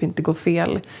kan det typ inte gå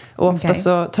fel. Och ofta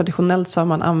så traditionellt så har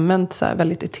man använt så här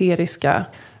väldigt eteriska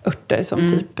örter. Som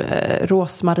typ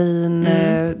rosmarin,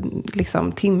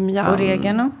 liksom timjan.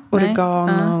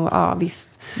 Oregano. Ja,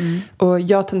 visst. Och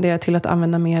jag tenderar till att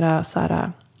använda mera så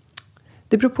här...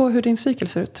 Det beror på hur din cykel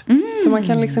ser ut. Så man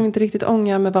kan liksom inte riktigt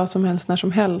ånga med vad som helst när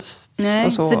som helst. Nej,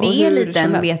 och så det är lite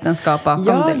en vetenskap bakom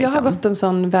det. Ja, jag har gått en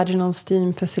sån vaginal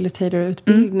steam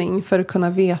facilitator-utbildning för att kunna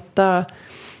veta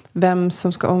vem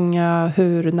som ska ånga,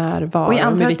 hur, när, var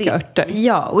och med vilka örter.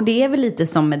 Ja, och det är väl lite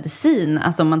som medicin.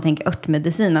 Alltså om man tänker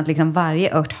örtmedicin, att liksom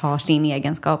varje ört har sin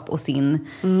egenskap och sin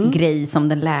grej som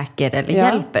den läker eller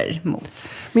hjälper mot.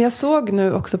 Men jag såg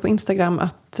nu också på Instagram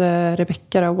att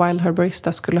Rebecca, Wild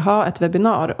Herbarista, skulle ha ett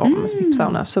webbinar om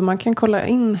snippsauna. Så man kan kolla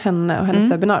in henne och hennes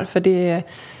webbinar. För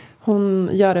hon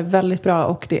gör det väldigt bra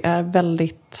och det är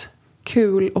väldigt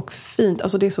kul och fint.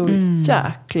 Alltså det är så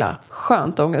jäkla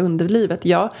skönt att ånga underlivet.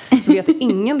 Jag vet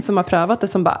ingen som har prövat det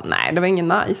som bara, nej, det var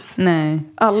ingen nice. Nej.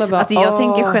 Alla bara, alltså jag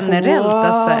tänker generellt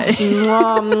att så här.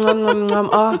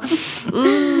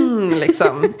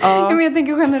 Liksom. Ja, men jag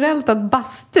tänker generellt att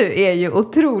bastu är ju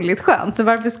otroligt skönt. Så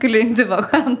varför skulle det inte vara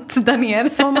skönt där nere?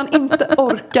 Så om man inte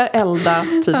orkar elda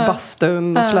typ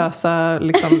bastun och slösa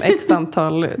liksom x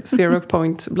antal 0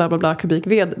 point bla bla bla kubik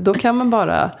ved, då kan man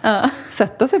bara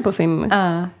sätta sig på sin...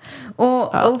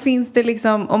 Och finns det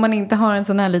liksom, om man inte har en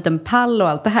sån här liten pall och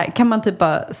allt det här, kan man typ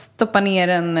bara stoppa ner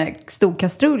en stor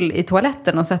kastrull i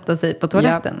toaletten och sätta sig på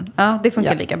toaletten? Ja, det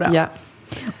funkar lika bra. Ja.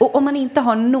 Och om man inte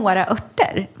har några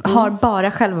örter, har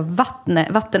bara själva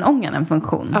vattenångan en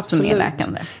funktion som är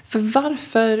läkande? För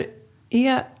varför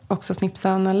är också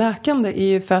snippsauna läkande är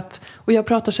ju för att, och jag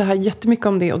pratar så här jättemycket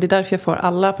om det och det är därför jag får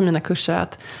alla på mina kurser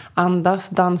att andas,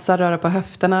 dansa, röra på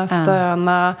höfterna,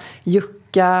 stöna, jucka,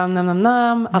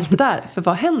 dricka, allt det där. För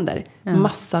vad händer?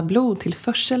 Massa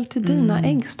blodtillförsel till dina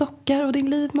äggstockar och din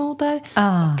livmoder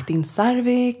och din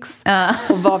cervix.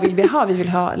 Och vad vill vi ha? Vi vill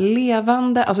ha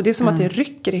levande, alltså det är som att det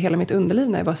rycker i hela mitt underliv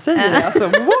när jag bara säger det. Alltså,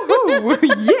 woho,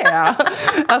 yeah!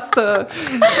 Alltså,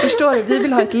 förstår du? Vi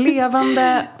vill ha ett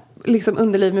levande liksom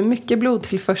underliv med mycket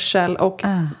blodtillförsel. Och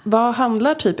vad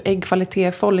handlar typ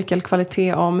äggkvalitet,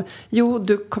 follikelkvalitet om? Jo,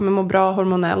 du kommer må bra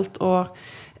hormonellt och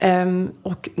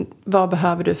vad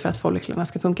behöver du för att folliklarna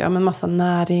ska funka? Ja, men massa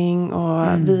näring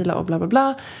och vila och bla bla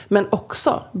bla. Men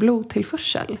också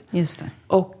blodtillförsel. Just det.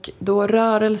 Och då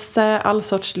rörelse, all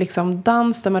sorts liksom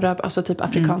dans där man rör, alltså typ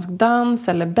afrikansk dans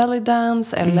eller belly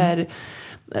dance eller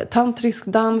tantrisk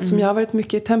dans som jag har varit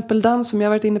mycket, tempeldans som jag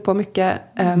har varit inne på mycket.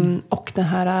 Och den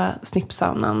här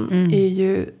snippsaunan är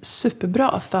ju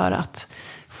superbra för att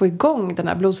få igång den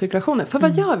här blodcirkulationen. För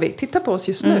vad gör vi? Titta på oss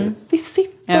just nu. Vi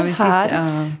sitter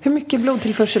här. Hur mycket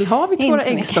blodtillförsel har vi till våra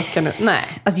äggstockar nu?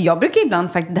 Nej. Alltså jag brukar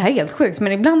ibland faktiskt, det här är helt sjukt,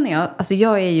 men ibland när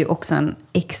jag är ju också en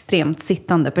extremt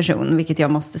sittande person, vilket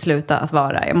jag måste sluta att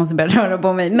vara. Jag måste börja röra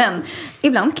på mig. Men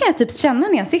ibland kan jag typ känna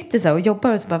när jag sitter så och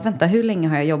jobbar och så bara, vänta, hur länge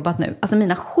har jag jobbat nu? Alltså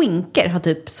mina skinkor har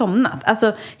typ somnat.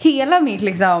 Alltså hela mitt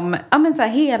liksom, ja men så här,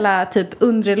 hela typ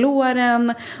undre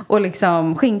låren och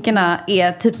liksom skinkorna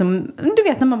är typ som, du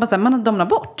vet när man bara så här, man har domnat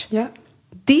bort. Ja.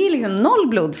 Det är liksom noll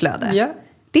blodflöde. Ja.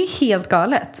 Det är helt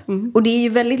galet. Och det är ju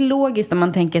väldigt logiskt om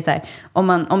man tänker så här,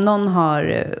 om någon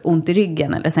har ont i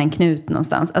ryggen eller så en knut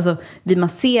någonstans. Alltså vi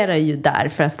masserar ju där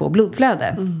för att få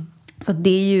blodflöde. Så det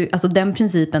är ju, alltså den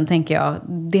principen tänker jag,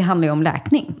 det handlar ju om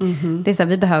läkning. Det är så här,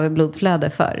 vi behöver blodflöde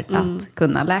för att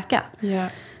kunna läka. Yeah.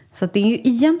 Så att det är ju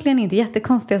egentligen inte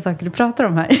jättekonstiga saker du pratar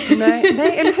om här.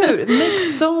 Nej, eller hur? It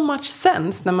makes so much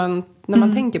sense när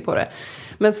man tänker på det.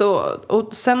 Men så,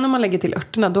 och sen när man lägger till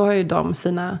örterna, då har ju de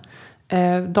sina,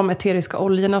 de eteriska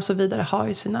oljorna och så vidare har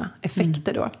ju sina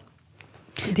effekter då.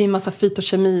 Det är en massa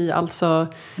fytokemi, alltså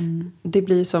det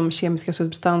blir som kemiska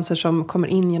substanser som kommer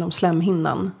in genom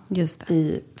slemhinnan. Just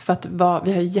det. För att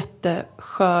vi har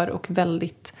jätteskör och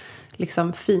väldigt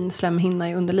liksom, fin slemhinna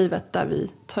i underlivet där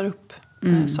vi tar upp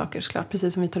saker såklart.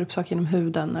 Precis som vi tar upp saker genom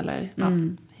huden eller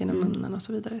genom munnen och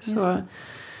så vidare. Så,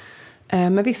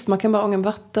 men visst, man kan bara ånga med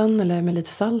vatten eller med lite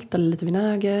salt eller lite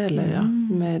vinäger eller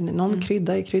med någon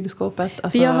krydda i kryddskåpet.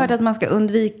 Alltså, jag har hört att man ska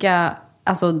undvika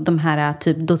alltså de här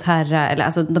typ doTERRA eller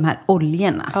alltså de här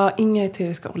oljorna. Ja, inga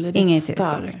eteriska oljor. Det är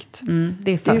starkt.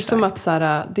 Det är det är som att så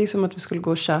här, det är som att vi skulle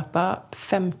gå och köpa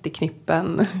 50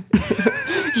 knippen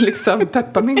liksom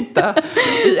pepparmynta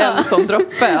i en sån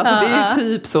droppe. Alltså det är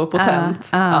typ så potent.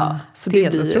 Så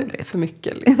det blir otroligt. För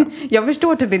mycket liksom. Jag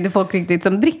förstår typ inte folk riktigt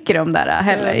som dricker de där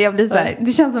heller. Jag blir så här,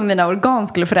 det känns som mina organ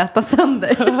skulle få äta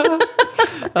sönder.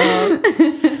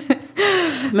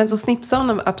 Men så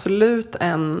snippsaunan var absolut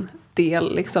en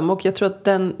del liksom. Och jag tror att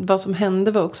vad som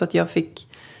hände var också att jag fick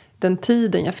den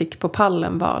tiden jag fick på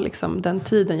pallen var liksom den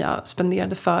tiden jag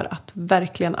spenderade för att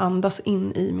verkligen andas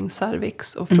in i min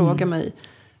cervix och fråga mig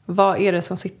vad är det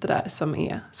som sitter där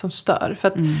som stör. För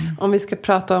att om vi ska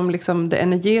prata om liksom det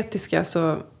energetiska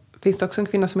så finns det också en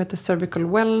kvinna som heter Cervical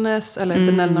Wellness eller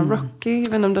Denelna Rocky. Jag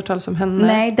vet inte om du har talat om henne.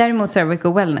 Nej, däremot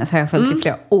Cervical Wellness har jag följt i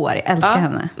flera år. Jag älskar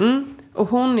henne. Och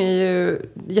hon är ju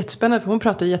jättespännande för hon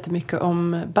pratar jättemycket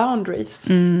om boundaries.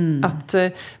 Att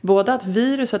både att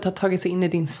viruset har tagit sig in i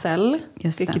din cell.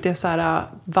 Vilket är så här,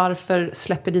 varför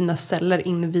släpper dina celler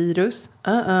in virus?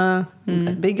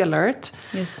 Big alert.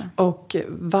 Just det. Och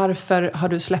varför har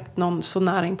du släppt någon så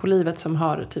näring på livet som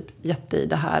har typ gett dig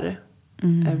det här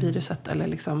viruset eller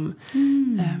liksom...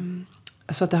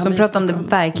 Så att det som pratar om det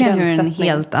verkligen hur en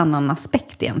helt annan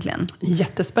aspekt egentligen.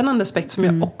 Jättespännande aspekt som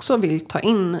jag också vill ta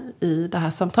in i det här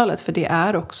samtalet. För det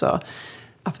är också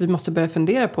att vi måste börja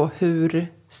fundera på hur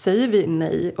säger vi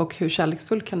nej och hur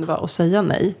kärleksfull kan det vara att säga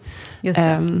nej. Just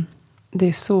det. Det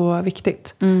är så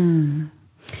viktigt.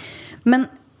 Men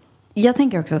jag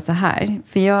tänker också så här.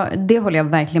 För det håller jag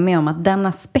verkligen med om att den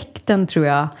aspekten tror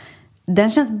jag,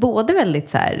 den känns både väldigt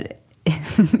så här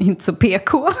inte så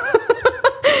PK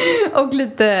och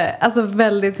lite, alltså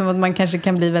väldigt som att man kanske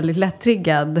kan bli väldigt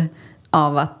lättriggad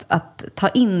av att ta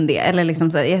in det. Eller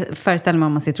liksom så här, jag föreställer mig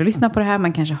om man sitter och lyssnar på det här,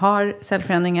 man kanske har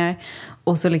cellförändringar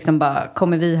och så liksom bara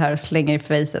kommer vi här och slänger i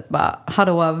facet bara,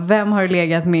 hallå, vem har du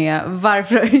legat med?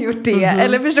 Varför har du gjort det?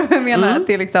 Eller förstår vad jag menar? Att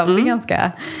det är liksom, det är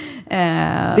ganska...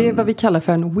 det är vad vi kallar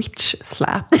för en witch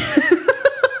slap.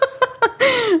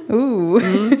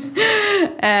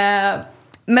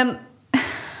 Men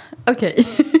okej.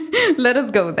 Let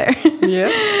us go there.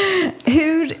 Yes.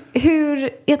 Hur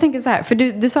jag tänker så här, för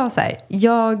du sa så här,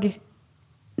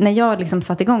 när jag liksom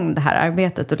satt igång det här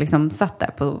arbetet och liksom satt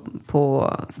där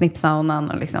på snippsaunan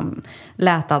och liksom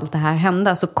lät allt det här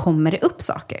hända, så kommer det upp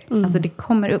saker. Alltså det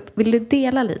kommer upp. Vill du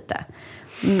dela lite?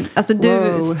 Alltså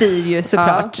du styr ju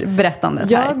såklart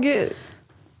berättandet här.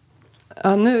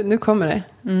 Ja, nu kommer det.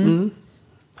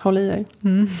 Håll i er.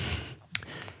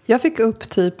 Jag fick upp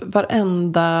typ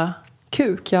varenda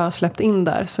kuk jag släppt in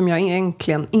där som jag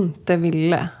egentligen inte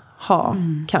ville ha,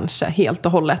 kanske helt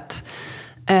och hållet.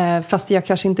 Fast jag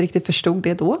kanske inte riktigt förstod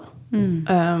det då.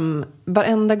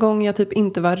 Varenda gång jag typ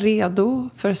inte var redo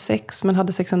för sex, men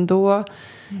hade sex ändå.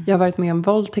 Jag har varit med om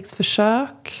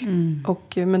våldtäktsförsök.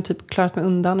 Men typ klarat mig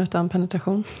undan utan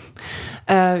penetration.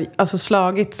 Alltså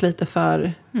slagits lite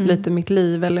för lite mitt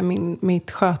liv eller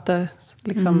mitt sköte.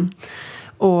 Liksom.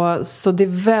 Och så det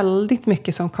är väldigt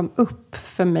mycket som kom upp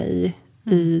för mig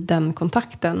i den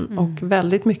kontakten. Och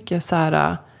väldigt mycket så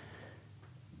här...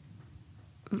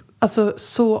 Alltså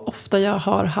så ofta jag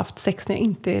har haft sex när jag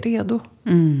inte är redo.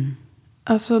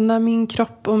 Alltså när min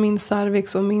kropp och min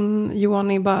cervix och min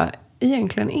yoni bara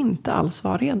egentligen inte alls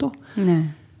var redo. Nej.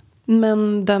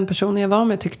 Men den personen jag var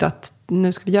med tyckte att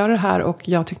nu ska vi göra det här. Och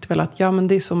jag tyckte väl att ja, men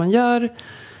det är så man gör.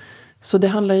 Så det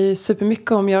handlar ju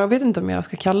supermycket om, jag vet inte om jag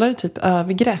ska kalla det typ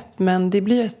övergrepp, men det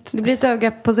blir ett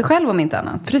övergrepp på sig själv om inte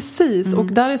annat. Precis, och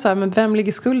där är så här, men vem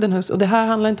ligger skulden hos? Och det här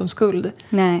handlar inte om skuld.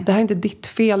 Nej. Det här är inte ditt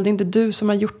fel, det är inte du som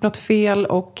har gjort något fel.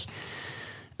 Och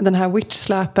den här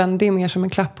witch-slappen, det är mer som en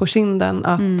klapp på kinden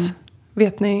att,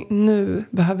 vet ni, nu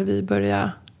behöver vi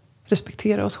börja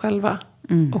respektera oss själva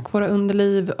och våra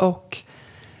underliv och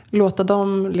låta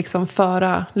dem liksom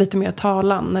föra lite mer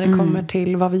talan när det kommer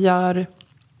till vad vi gör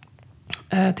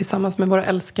tillsammans med våra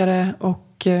älskare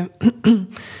och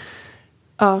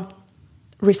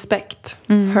respect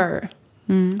her.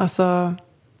 Alltså,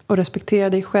 och respektera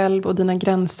dig själv och dina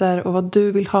gränser och vad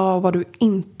du vill ha och vad du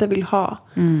inte vill ha.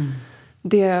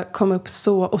 Det kom upp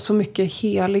så mycket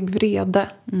helig vrede.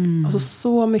 Alltså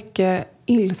så mycket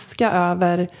ilska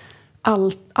över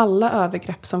alla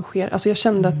övergrepp som sker. Alltså jag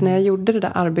kände att när jag gjorde det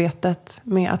där arbetet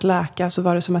med att läka, så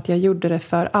var det som att jag gjorde det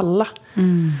för alla.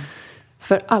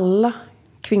 För alla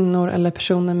kvinnor eller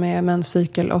personer med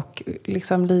menscykel och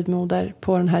liksom livmoder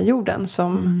på den här jorden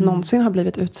som någonsin har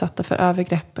blivit utsatta för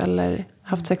övergrepp eller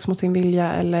haft sex mot sin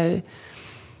vilja eller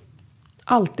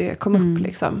allt det kom upp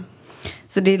liksom.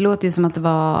 Så det låter ju som att det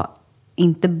var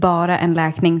inte bara en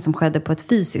läkning som skedde på ett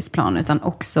fysiskt plan, utan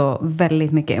också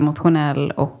väldigt mycket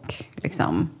emotionell och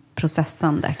liksom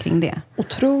processande kring det.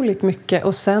 Otroligt mycket.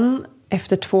 Och sen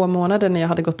efter 2 månader när jag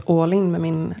hade gått all in med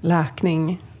min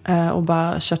läkning och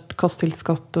bara kört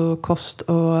kosttillskott och kost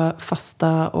och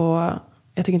fasta, och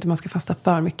jag tycker inte man ska fasta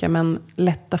för mycket, men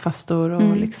lätta fastor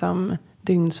och liksom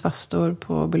dygnsfastor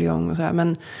på buljong och sådär.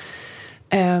 Men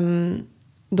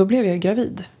då blev jag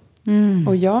gravid.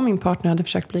 Och jag och min partner hade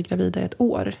försökt bli gravida i 1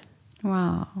 år.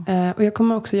 Wow. Och jag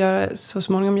kommer också så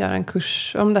småningom göra en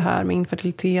kurs om det här med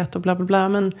infertilitet och bla bla bla.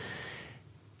 Men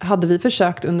hade vi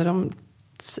försökt under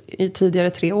i tidigare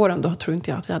 3 åren, då tror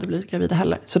inte jag att vi hade blivit gravida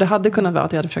heller. Så det hade kunnat vara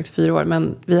att vi hade försökt 4 år.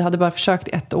 Men vi hade bara försökt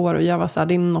 1 år och jag var så här,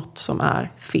 det är något som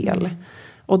är fel.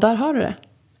 Och där har du det.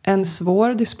 En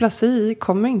svår dysplasi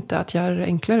kommer inte att göra det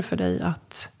enklare för dig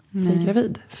att bli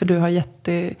gravid. För du har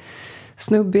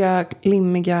jättesnubbiga,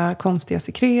 limmiga, konstiga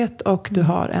sekret och du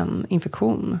har en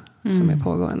infektion som är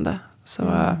pågående. Så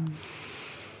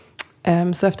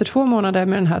efter 2 månader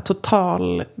med den här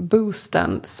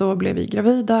totalboosten så blev vi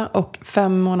gravida, och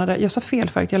 5 månader, jag sa fel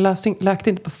förut, jag läkte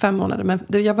inte på 5 månader, men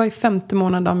jag var i 5:e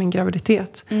månaden av min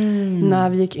graviditet när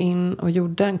vi gick in och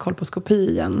gjorde en kolposkopi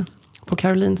igen på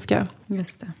Karolinska.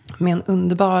 Just det. Med en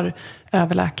underbar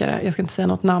överläkare. Jag ska inte säga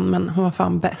något namn, men hon var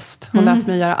fan bäst. Hon lät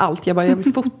mig göra allt. Jag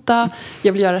vill fota,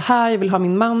 jag vill göra det här, jag vill ha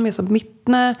min man med som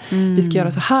vittne. Vi ska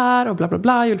göra så här och bla bla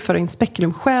bla. Jag vill föra in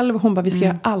spekulum själv. Hon bara, vi ska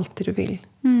göra allt det du vill.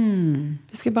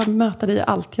 Vi ska bara möta dig i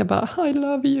allt. Jag bara, I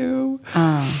love you.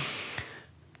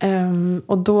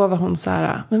 Och då var hon så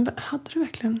här, men hade du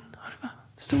verkligen,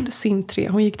 stod det sin 3?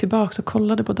 Hon gick tillbaka och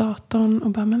kollade på datorn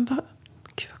och bara, men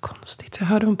gud vad konstigt. Så jag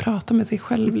hörde hon prata med sig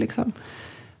själv liksom.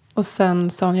 Och sen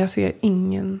sa hon, jag ser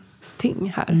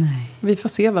ingenting här. Nej. Vi får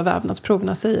se vad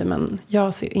vävnadsproverna säger, men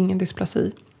jag ser ingen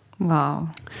dysplasi. Wow.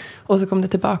 Och så kom det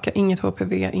tillbaka, inget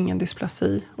HPV, ingen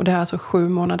dysplasi. Och det är alltså 7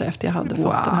 månader efter jag hade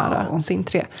fått den här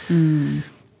SIN3.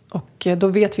 Och då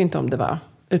vet vi inte om det var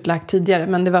utläkt tidigare,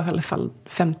 men det var i alla fall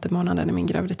 5:e månaden i min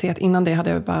graviditet. Innan det hade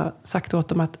jag bara sagt åt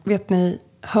dem att, vet ni,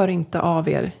 hör inte av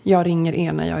er. Jag ringer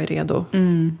er när jag är redo.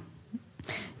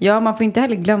 Ja, man får inte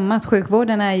heller glömma att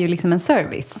sjukvården är ju liksom en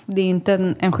service. Det är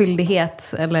inte en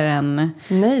skyldighet eller en...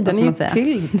 Nej, den är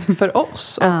till för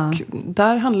oss. Och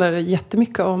där handlar det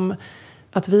jättemycket om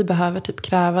Att vi behöver typ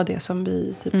kräva det som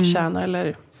vi typ förtjänar.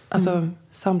 Eller alltså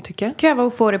samtycke. Kräva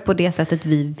och få det på det sättet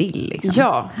vi vill. Liksom.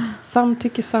 Ja,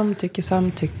 samtycke.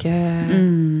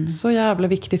 Så jävla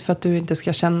viktigt för att du inte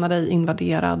ska känna dig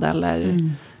invaderad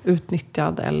eller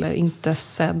utnyttjad eller inte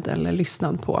sedd eller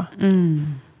lyssnad på.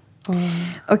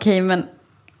 Okej, men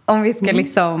om vi ska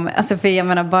liksom... Alltså för jag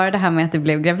menar, bara det här med att du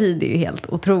blev gravid är ju helt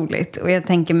otroligt. Och jag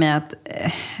tänker mig att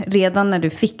redan när du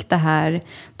fick det här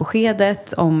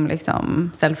beskedet om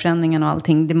liksom cellförändringen och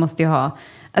allting, det måste ju ha...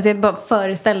 Alltså jag bara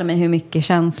föreställer mig hur mycket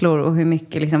känslor och hur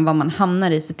mycket liksom vad man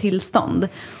hamnar i för tillstånd.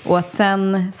 Och att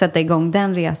sen sätta igång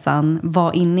den resan,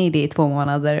 vara inne i det i 2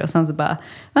 månader och sen så bara,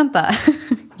 vänta,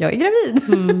 jag är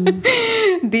gravid.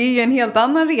 Det är ju en helt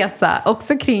annan resa,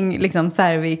 också kring liksom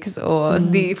cervix och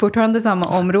det är fortfarande samma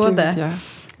område. Gud,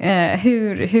 ja.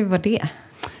 Hur var det?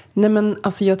 Nej, men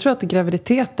alltså jag tror att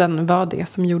graviditeten var det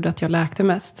som gjorde att jag läkte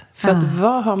mest. För att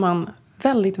vad har man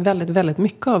väldigt, väldigt, väldigt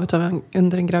mycket av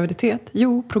under en graviditet?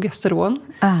 Jo, progesteron.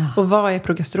 Och vad är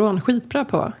progesteron skitbra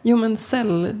på? Jo, men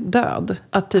celldöd.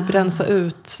 Att typ rensa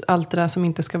ut allt det där som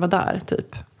inte ska vara där,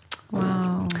 typ.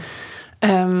 Wow.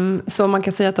 Så man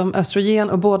kan säga att de östrogen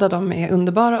och båda de är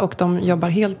underbara och de jobbar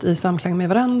helt i samklang med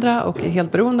varandra och är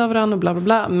helt beroende av varandra och bla bla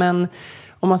bla. Men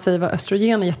om man säger vad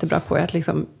östrogen är jättebra på är att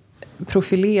liksom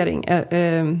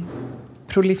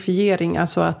prolifiering,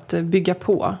 alltså att bygga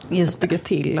på, att bygga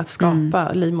till, att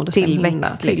skapa livmoderslemhinna,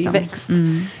 tillväxt.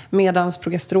 Medans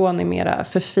progesteron är mera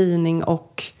förfining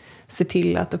och se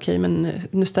till att okej, men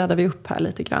nu städar vi upp här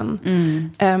lite grann.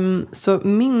 Så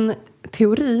min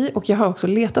teori, och jag har också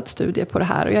letat studier på det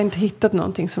här och jag har inte hittat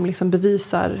någonting som liksom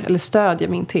bevisar eller stödjer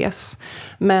min tes,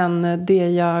 men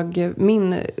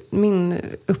min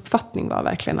uppfattning var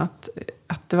verkligen att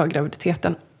det var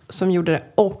graviditeten som gjorde det.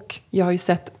 Och jag har ju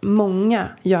sett många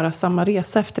göra samma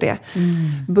resa efter det.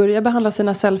 Börja behandla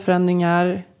sina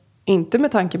cellförändringar, inte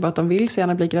med tanke på att de vill så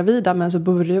gärna bli gravida, men så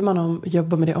börjar man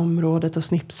jobba med det området och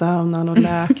snippsaunan och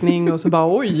läkning och så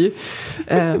bara oj.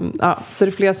 Så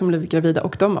det är flera som blivit gravida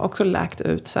och de har också läkt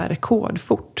ut så här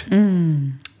rekordfort.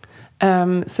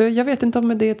 Så jag vet inte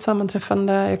om det är ett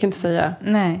sammanträffande. Jag kan inte säga.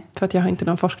 Nej. För att jag har inte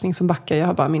någon forskning som backar. Jag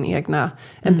har bara min egna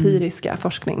empiriska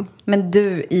forskning. Men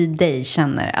du i dig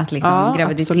känner att liksom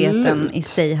graviditeten absolut. I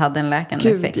sig hade en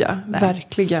läkande effekt? Ja,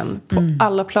 verkligen. På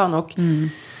alla plan. Och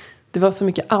det var så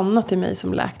mycket annat i mig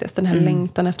som läktes. Den här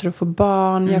längtan efter att få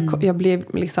barn. Jag blev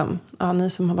liksom, ni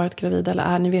som har varit gravida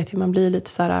eller ni vet ju, man blir lite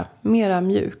så här mera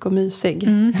mjuk och mysig.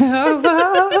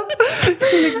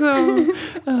 Liksom,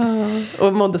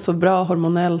 och mådde så bra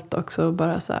hormonellt också.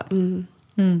 Bara så här,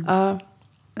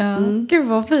 Gud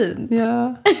vad fint.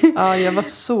 Ja, jag var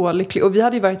så lycklig. Och vi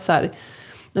hade ju varit så här,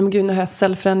 nej men gud, nu har jag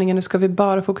cellförändringen, nu ska vi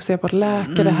bara fokusera på att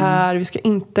läka det här. Vi ska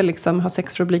inte liksom ha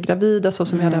sex för att bli gravida så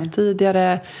som vi hade haft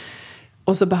tidigare.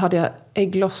 Och så hade jag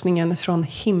ägglossningen från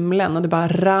himlen och det bara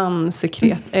rann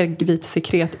äggvit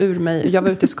sekret ur mig. Jag var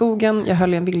ute i skogen, jag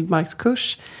höll i en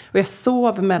vildmarkskurs och jag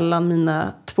sov mellan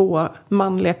mina 2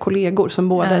 manliga kollegor som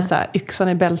båda är så här, yxan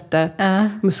i bältet,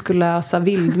 muskulösa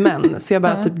vildmän. Så jag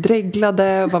bara typ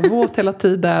dreglade och var våt hela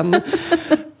tiden.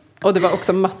 Och det var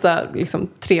också massa liksom,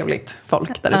 trevligt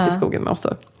folk där ute i skogen med oss då.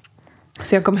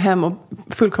 Så jag kom hem och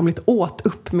fullkomligt åt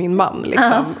upp min man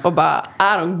liksom. Och bara, I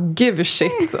don't give a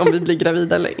shit om vi blir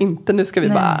gravida eller inte. Nu ska vi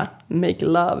bara make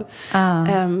love.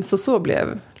 Så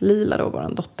blev Lila då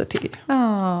vår dotter till.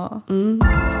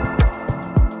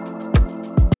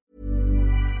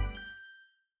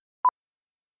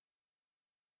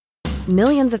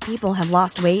 Millions of people have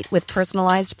lost weight with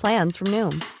personalized plans from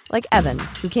Noom. Like Evan,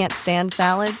 who can't stand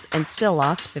salads and still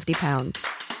lost 50 pounds.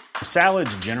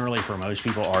 Salads generally for most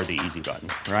people are the easy button,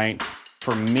 right?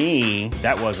 For me,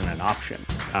 that wasn't an option.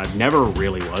 I never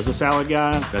really was a salad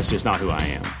guy. That's just not who I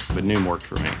am. But Noom worked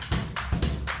for me.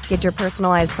 Get your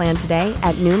personalized plan today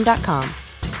at Noom.com.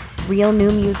 Real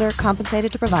Noom user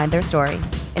compensated to provide their story.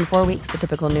 In 4 weeks, the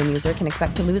typical Noom user can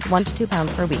expect to lose 1 to 2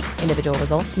 pounds per week. Individual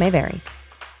results may vary.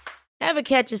 Ever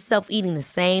catch yourself eating the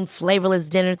same flavorless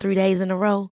dinner 3 days in a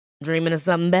row? Dreaming of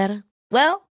something better?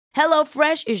 Well,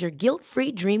 HelloFresh is your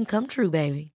guilt-free dream come true,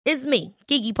 baby. It's me,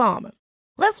 Keke Palmer.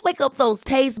 Let's wake up those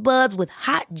taste buds with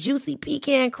hot, juicy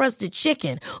pecan-crusted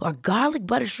chicken or garlic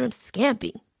butter shrimp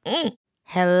scampi.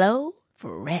 Hello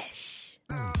Fresh.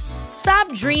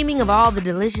 Stop dreaming of all the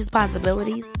delicious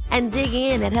possibilities and dig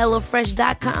in at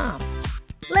HelloFresh.com.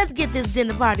 Let's get this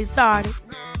dinner party started.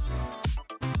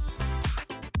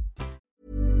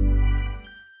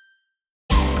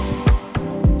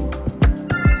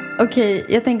 Okej,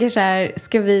 jag tänker så här,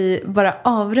 ska vi bara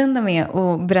avrunda med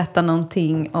att berätta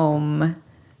någonting om...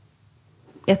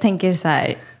 Jag tänker så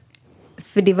här,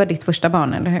 för det var ditt första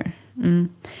barn, eller hur?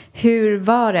 Hur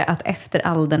var det att efter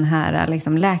all den här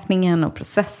liksom, läkningen och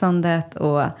processandet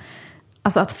och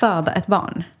alltså att föda ett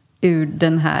barn ur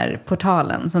den här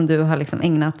portalen som du har liksom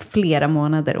ägnat flera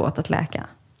månader åt att läka?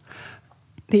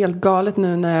 Det är helt galet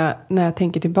nu när jag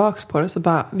tänker tillbaks på det, så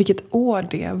bara vilket år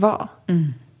det var.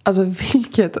 Alltså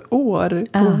vilket år.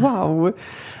 Wow.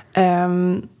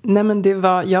 Nej men det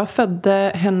var, jag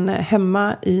födde henne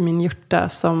hemma i min hjärta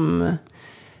som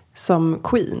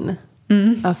queen.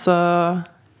 Alltså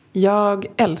jag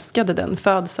älskade den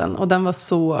födseln och den var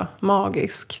så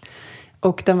magisk.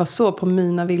 Och den var så på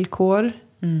mina villkor.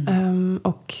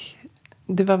 Och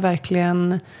det var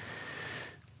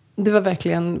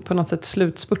verkligen på något sätt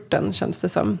slutspurten, känns det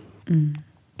som.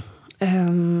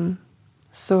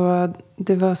 Så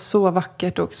det var så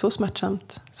vackert och så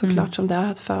smärtsamt, såklart som det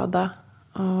är att föda.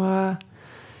 Och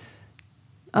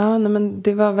ja, nej, men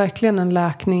det var verkligen en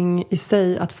läkning i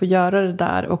sig att få göra det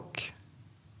där, och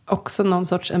också någon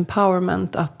sorts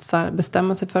empowerment att så här,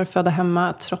 bestämma sig för att föda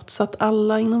hemma, trots att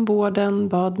alla inom vården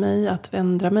bad mig att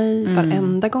ändra mig.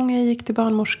 Varenda gång jag gick till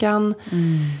barnmorskan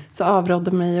så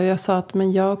avrådde mig, och jag sa att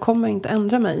men jag kommer inte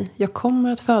ändra mig. Jag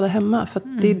kommer att föda hemma, för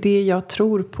att det är det jag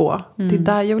tror på. Det är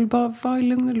där jag vill bara vara i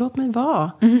lugn, låt mig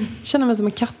vara. Känna mig som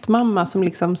en kattmamma som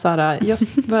liksom så här, jag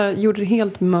gjorde det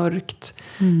helt mörkt.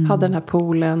 Hade den här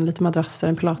poolen, lite madrasser,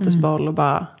 en pilatesboll och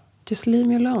bara just leave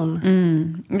me alone.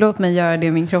 Låt mig göra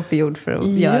det min kropp är gjord för att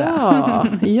göra.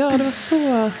 Ja, det var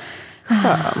så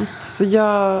skönt. Så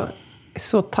jag är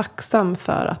så tacksam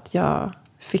för att jag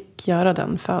fick göra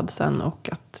den födseln och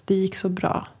att det gick så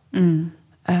bra.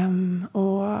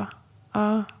 Och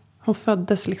ja, hon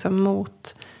föddes liksom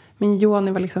mot... Min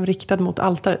yoni var liksom riktad mot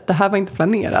altaret. Det här var inte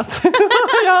planerat.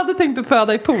 Jag hade tänkt att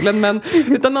föda i poolen, men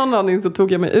utan någon anledning så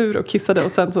tog jag mig ur och kissade.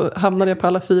 Och sen så hamnade jag på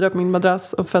alla fyra på min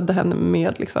madrass och födde henne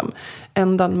med liksom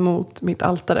ändan mot mitt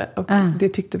altare. Och det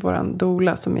tyckte våran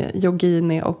doula som är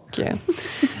yogini, och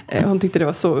hon tyckte det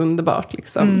var så underbart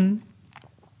liksom.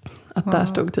 Att där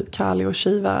stod typ Kali och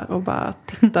Shiva och bara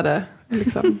tittade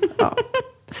liksom. Ja.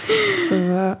 Så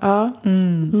ja.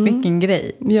 Vilken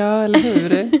grej. Ja, eller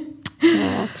hur?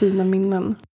 Ja, fina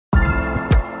minnen.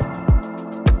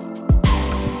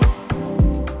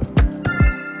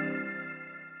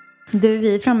 Du,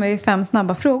 vi är framme vid 5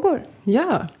 snabba frågor.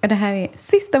 Ja. Och det här är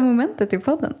sista momentet i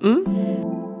podden.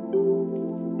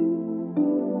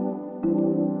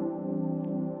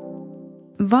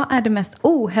 Vad är det mest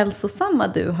ohälsosamma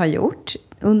du har gjort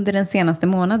under den senaste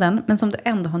månaden, men som du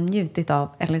ändå har njutit av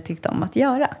eller tyckt om att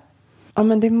göra? Ja,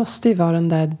 men det måste ju vara den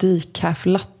där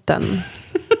decaf-latten.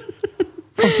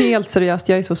 Och helt seriöst,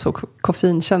 jag är så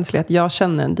koffeinkänslig att jag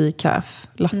känner en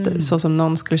decaf-latte så som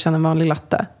någon skulle känna en vanlig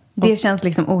latte. Det känns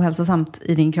liksom ohälsosamt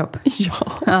i din kropp?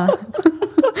 Ja.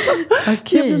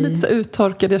 Okay. Jag blir lite så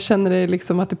uttorkad. Jag känner det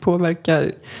liksom att det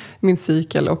påverkar min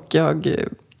cykel. Och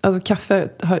alltså kaffe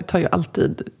tar ju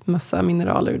alltid massa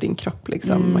mineraler ur din kropp.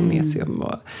 Liksom, magnesium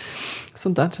och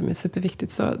sånt där som är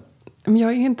superviktigt. Så, men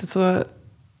jag är inte så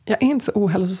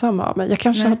ohälsosam av mig.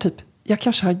 Jag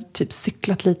kanske har typ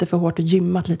cyklat lite för hårt och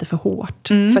gymmat lite för hårt.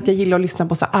 För att jag gillar att lyssna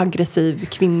på så aggressiv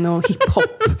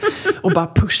kvinno-hiphop. Och bara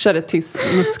pusha det tills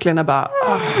musklerna bara...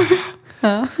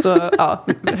 Så ja,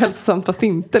 hälsosamt fast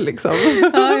inte liksom.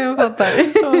 Ja, jag fattar.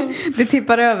 Det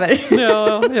tippar över.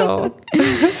 Ja.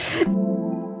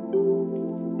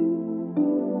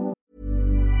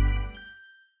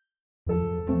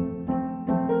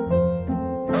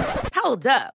 Hold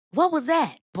up. What was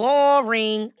that?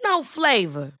 Boring. No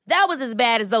flavor. That was as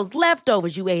bad as those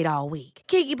leftovers you ate all week.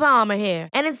 Keke Palmer here,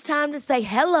 and it's time to say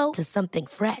hello to something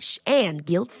fresh and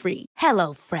guilt-free.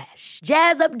 Hello Fresh.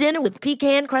 Jazz up dinner with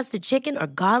pecan-crusted chicken or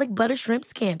garlic butter shrimp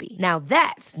scampi. Now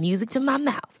that's music to my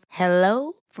mouth.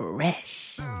 Hello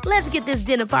Fresh. Let's get this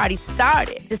dinner party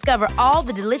started. Discover all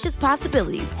the delicious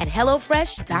possibilities at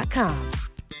hellofresh.com.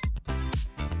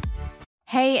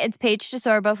 Hey, it's Paige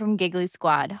DeSorbo from Giggly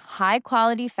Squad. High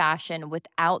quality fashion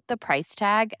without the price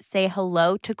tag. Say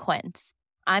hello to Quince.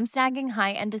 I'm snagging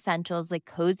high-end essentials like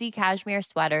cozy cashmere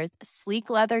sweaters, sleek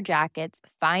leather jackets,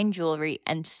 fine jewelry,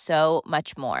 and so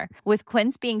much more. With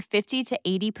Quince being 50 to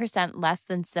 80% less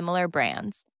than similar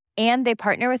brands. And they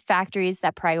partner with factories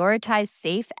that prioritize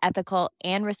safe, ethical,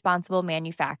 and responsible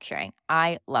manufacturing.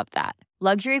 I love that.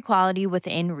 Luxury quality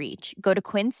within reach. Go to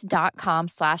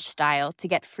quince.com/style to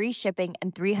get free shipping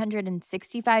and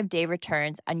 365-day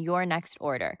returns on your next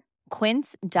order.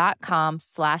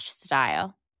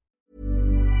 Quince.com/style.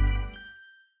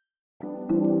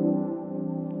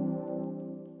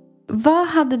 Vad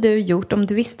hade du gjort om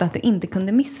du visste att du inte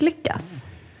kunde misslyckas?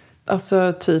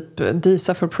 Alltså typ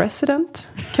Disa for president,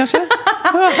 kanske?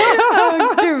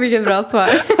 Gud, vilket bra svar.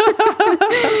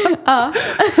 Ja.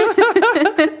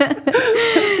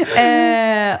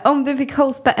 Om du fick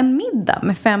hosta en middag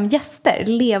med 5 gäster,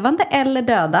 levande eller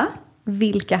döda,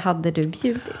 vilka hade du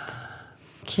bjudit?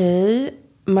 Okej.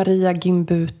 Maria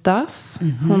Gimbutas.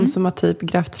 Hon som har typ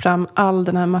grävt fram all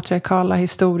den här matriarkala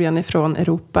historien ifrån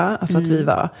Europa. Alltså att vi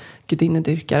var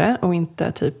gudinnedyrkare och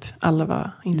inte typ alla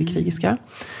var inte krigiska.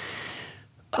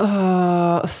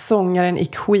 Sångaren i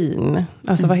Queen.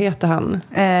 Alltså vad heter han?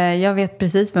 Jag vet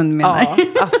precis vem du menar.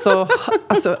 Ja,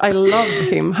 alltså I love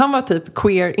him. Han var typ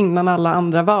queer innan alla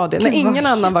andra var det. När ingen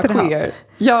annan var queer.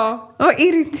 Ja. Vad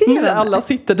irriterande. Alla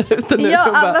sitter där ute nu.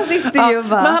 Ja, alla sitter ju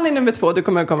bara. Men han är nummer 2, du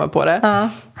kommer att komma på det.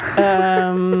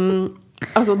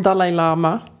 Alltså Dalai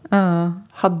Lama.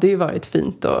 Hade ju varit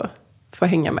fint att få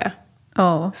hänga med.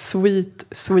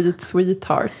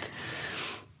 Sweetheart.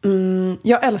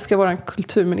 Jag älskar vår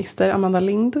kulturminister Amanda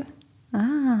Lind.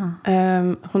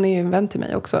 Hon är en vän till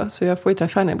mig också, så jag får ju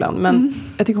träffa henne ibland. Men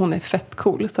jag tycker hon är fett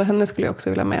cool, så henne skulle jag också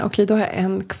vilja med. Okej, då har jag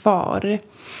en kvar.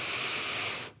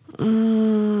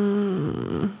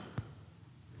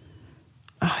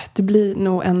 Det blir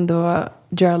nog ändå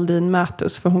Geraldine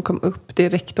Matthews, för hon kom upp. Det är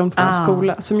rektorn på en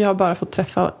skola som jag bara fått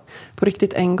träffa på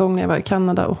riktigt en gång när jag var i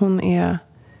Kanada. Och hon är...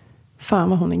 Fan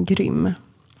vad hon är grym.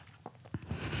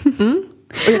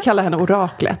 Och jag kallar henne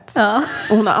oraklet.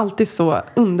 Och hon har alltid så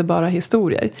underbara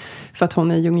historier. För att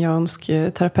hon är jungiansk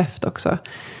terapeut också.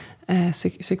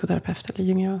 Psykoterapeut eller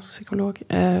jungiansk psykolog.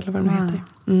 Eller vad det nu heter.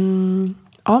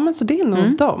 Ja, men så det är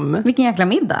nog dem. Vilken jäkla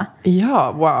middag.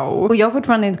 Ja, wow. Och jag har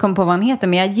fortfarande inte kommit på vad han heter.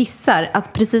 Men jag gissar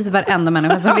att precis varenda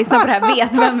människa som lyssnar på det här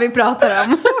vet vem vi pratar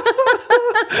om.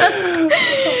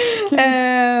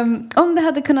 Om du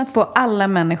hade kunnat få alla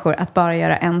människor att bara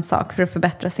göra en sak för att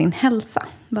förbättra sin hälsa,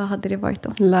 vad hade det varit då?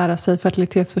 Lära sig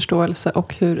fertilitetsförståelse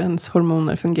och hur ens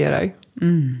hormoner fungerar.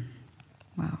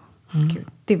 Wow, Gud,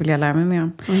 det vill jag lära mig mer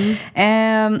om.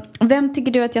 Vem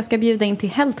tycker du att jag ska bjuda in till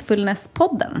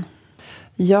Healthfulness-podden?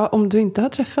 Ja, om du inte har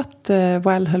träffat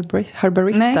Wild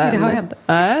Herbarista. Nej, det har jag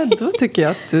inte. Då tycker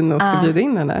jag att du nog ska bjuda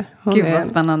in henne. Hon Gud, vad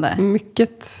spännande. är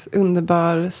mycket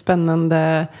underbar,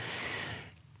 spännande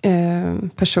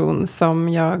person som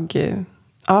jag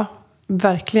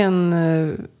verkligen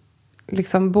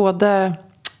liksom både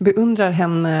beundrar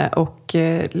henne och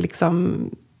liksom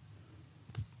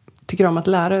tycker om att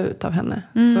lära ut av henne.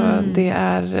 Så det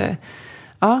är...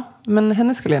 men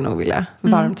henne skulle jag nog vilja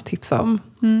varmt tipsa om.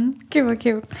 Gud vad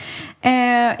kul.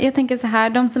 Jag tänker så här,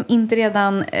 de som inte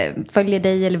redan följer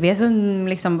dig eller vet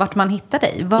liksom, vart man hittar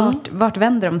dig, vart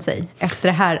vänder de sig efter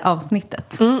det här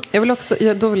avsnittet?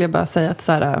 Då vill jag bara säga att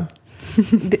så här,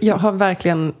 jag har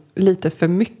verkligen lite för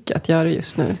mycket att göra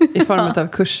just nu i form av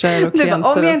kurser och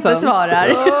klienter. Om jag inte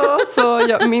svarar.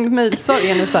 Så min mejlsvar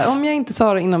är nu så här, om jag inte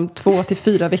svarar inom 2 till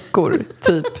 4 veckor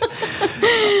typ.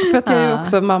 För att jag är ju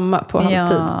också mamma på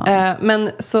halvtid. Men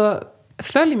så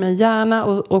följ mig gärna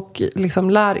och liksom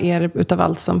lär er utav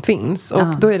allt som finns.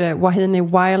 Och då är det Wahini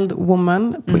Wild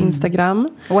Woman på Instagram.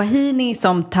 Wahini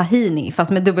som tahini,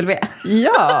 fast med W.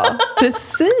 Ja,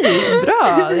 precis.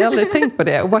 Bra. Jag har aldrig tänkt på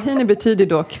det. Och Wahini betyder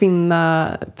då kvinna,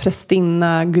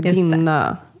 prästinna,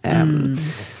 gudinna.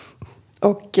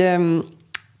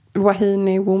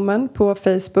 Wahini Woman på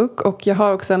Facebook. Och jag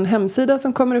har också en hemsida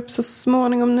som kommer upp så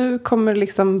småningom nu. Kommer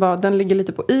liksom den ligger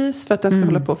lite på is för att den ska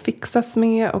hålla på att fixas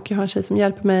med. Och jag har en tjej som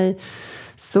hjälper mig.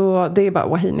 Så det är bara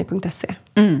wahini.se.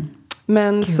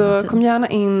 Men så kom gärna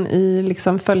in i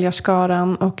liksom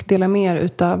följarskaran och dela mer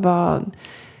utav vad...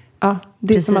 Ja,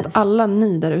 det är som att alla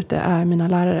ni där ute är mina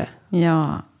lärare.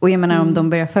 Ja, och jag menar om de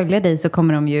börjar följa dig så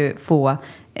kommer de ju få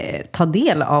ta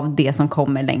del av det som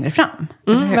kommer längre fram.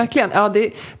 Verkligen. Ja,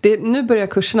 nu börjar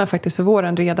kurserna faktiskt för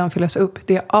våren redan fyllas upp.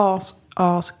 Det är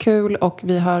askul och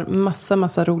vi har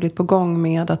massa roligt på gång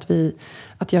med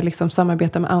att jag liksom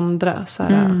samarbetar med andra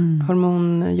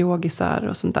hormonyogisar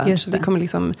och sånt där. Så vi kommer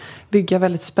liksom bygga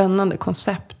väldigt spännande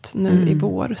koncept nu i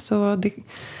vår. Så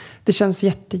det känns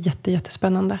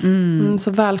jättespännande.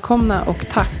 Så välkomna och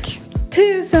tack.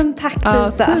 Tusen tack,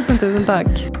 Disa. Tusen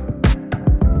tack.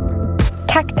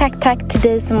 Tack till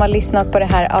dig som har lyssnat på det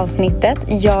här avsnittet.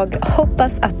 Jag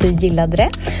hoppas att du gillade det.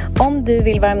 Om du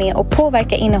vill vara med och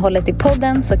påverka innehållet i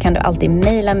podden så kan du alltid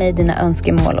mejla mig dina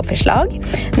önskemål och förslag.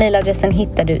 Mejladressen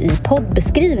hittar du i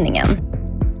poddbeskrivningen.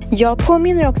 Jag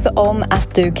påminner också om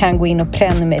att du kan gå in och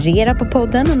prenumerera på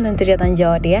podden om du inte redan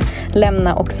gör det.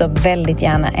 Lämna också väldigt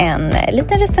gärna en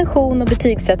liten recension och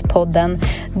betygsätt podden.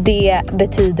 Det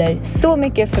betyder så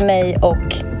mycket för mig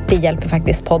och det hjälper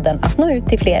faktiskt podden att nå ut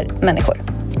till fler människor.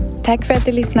 Tack för att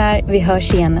du lyssnar. Vi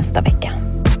hörs igen nästa vecka.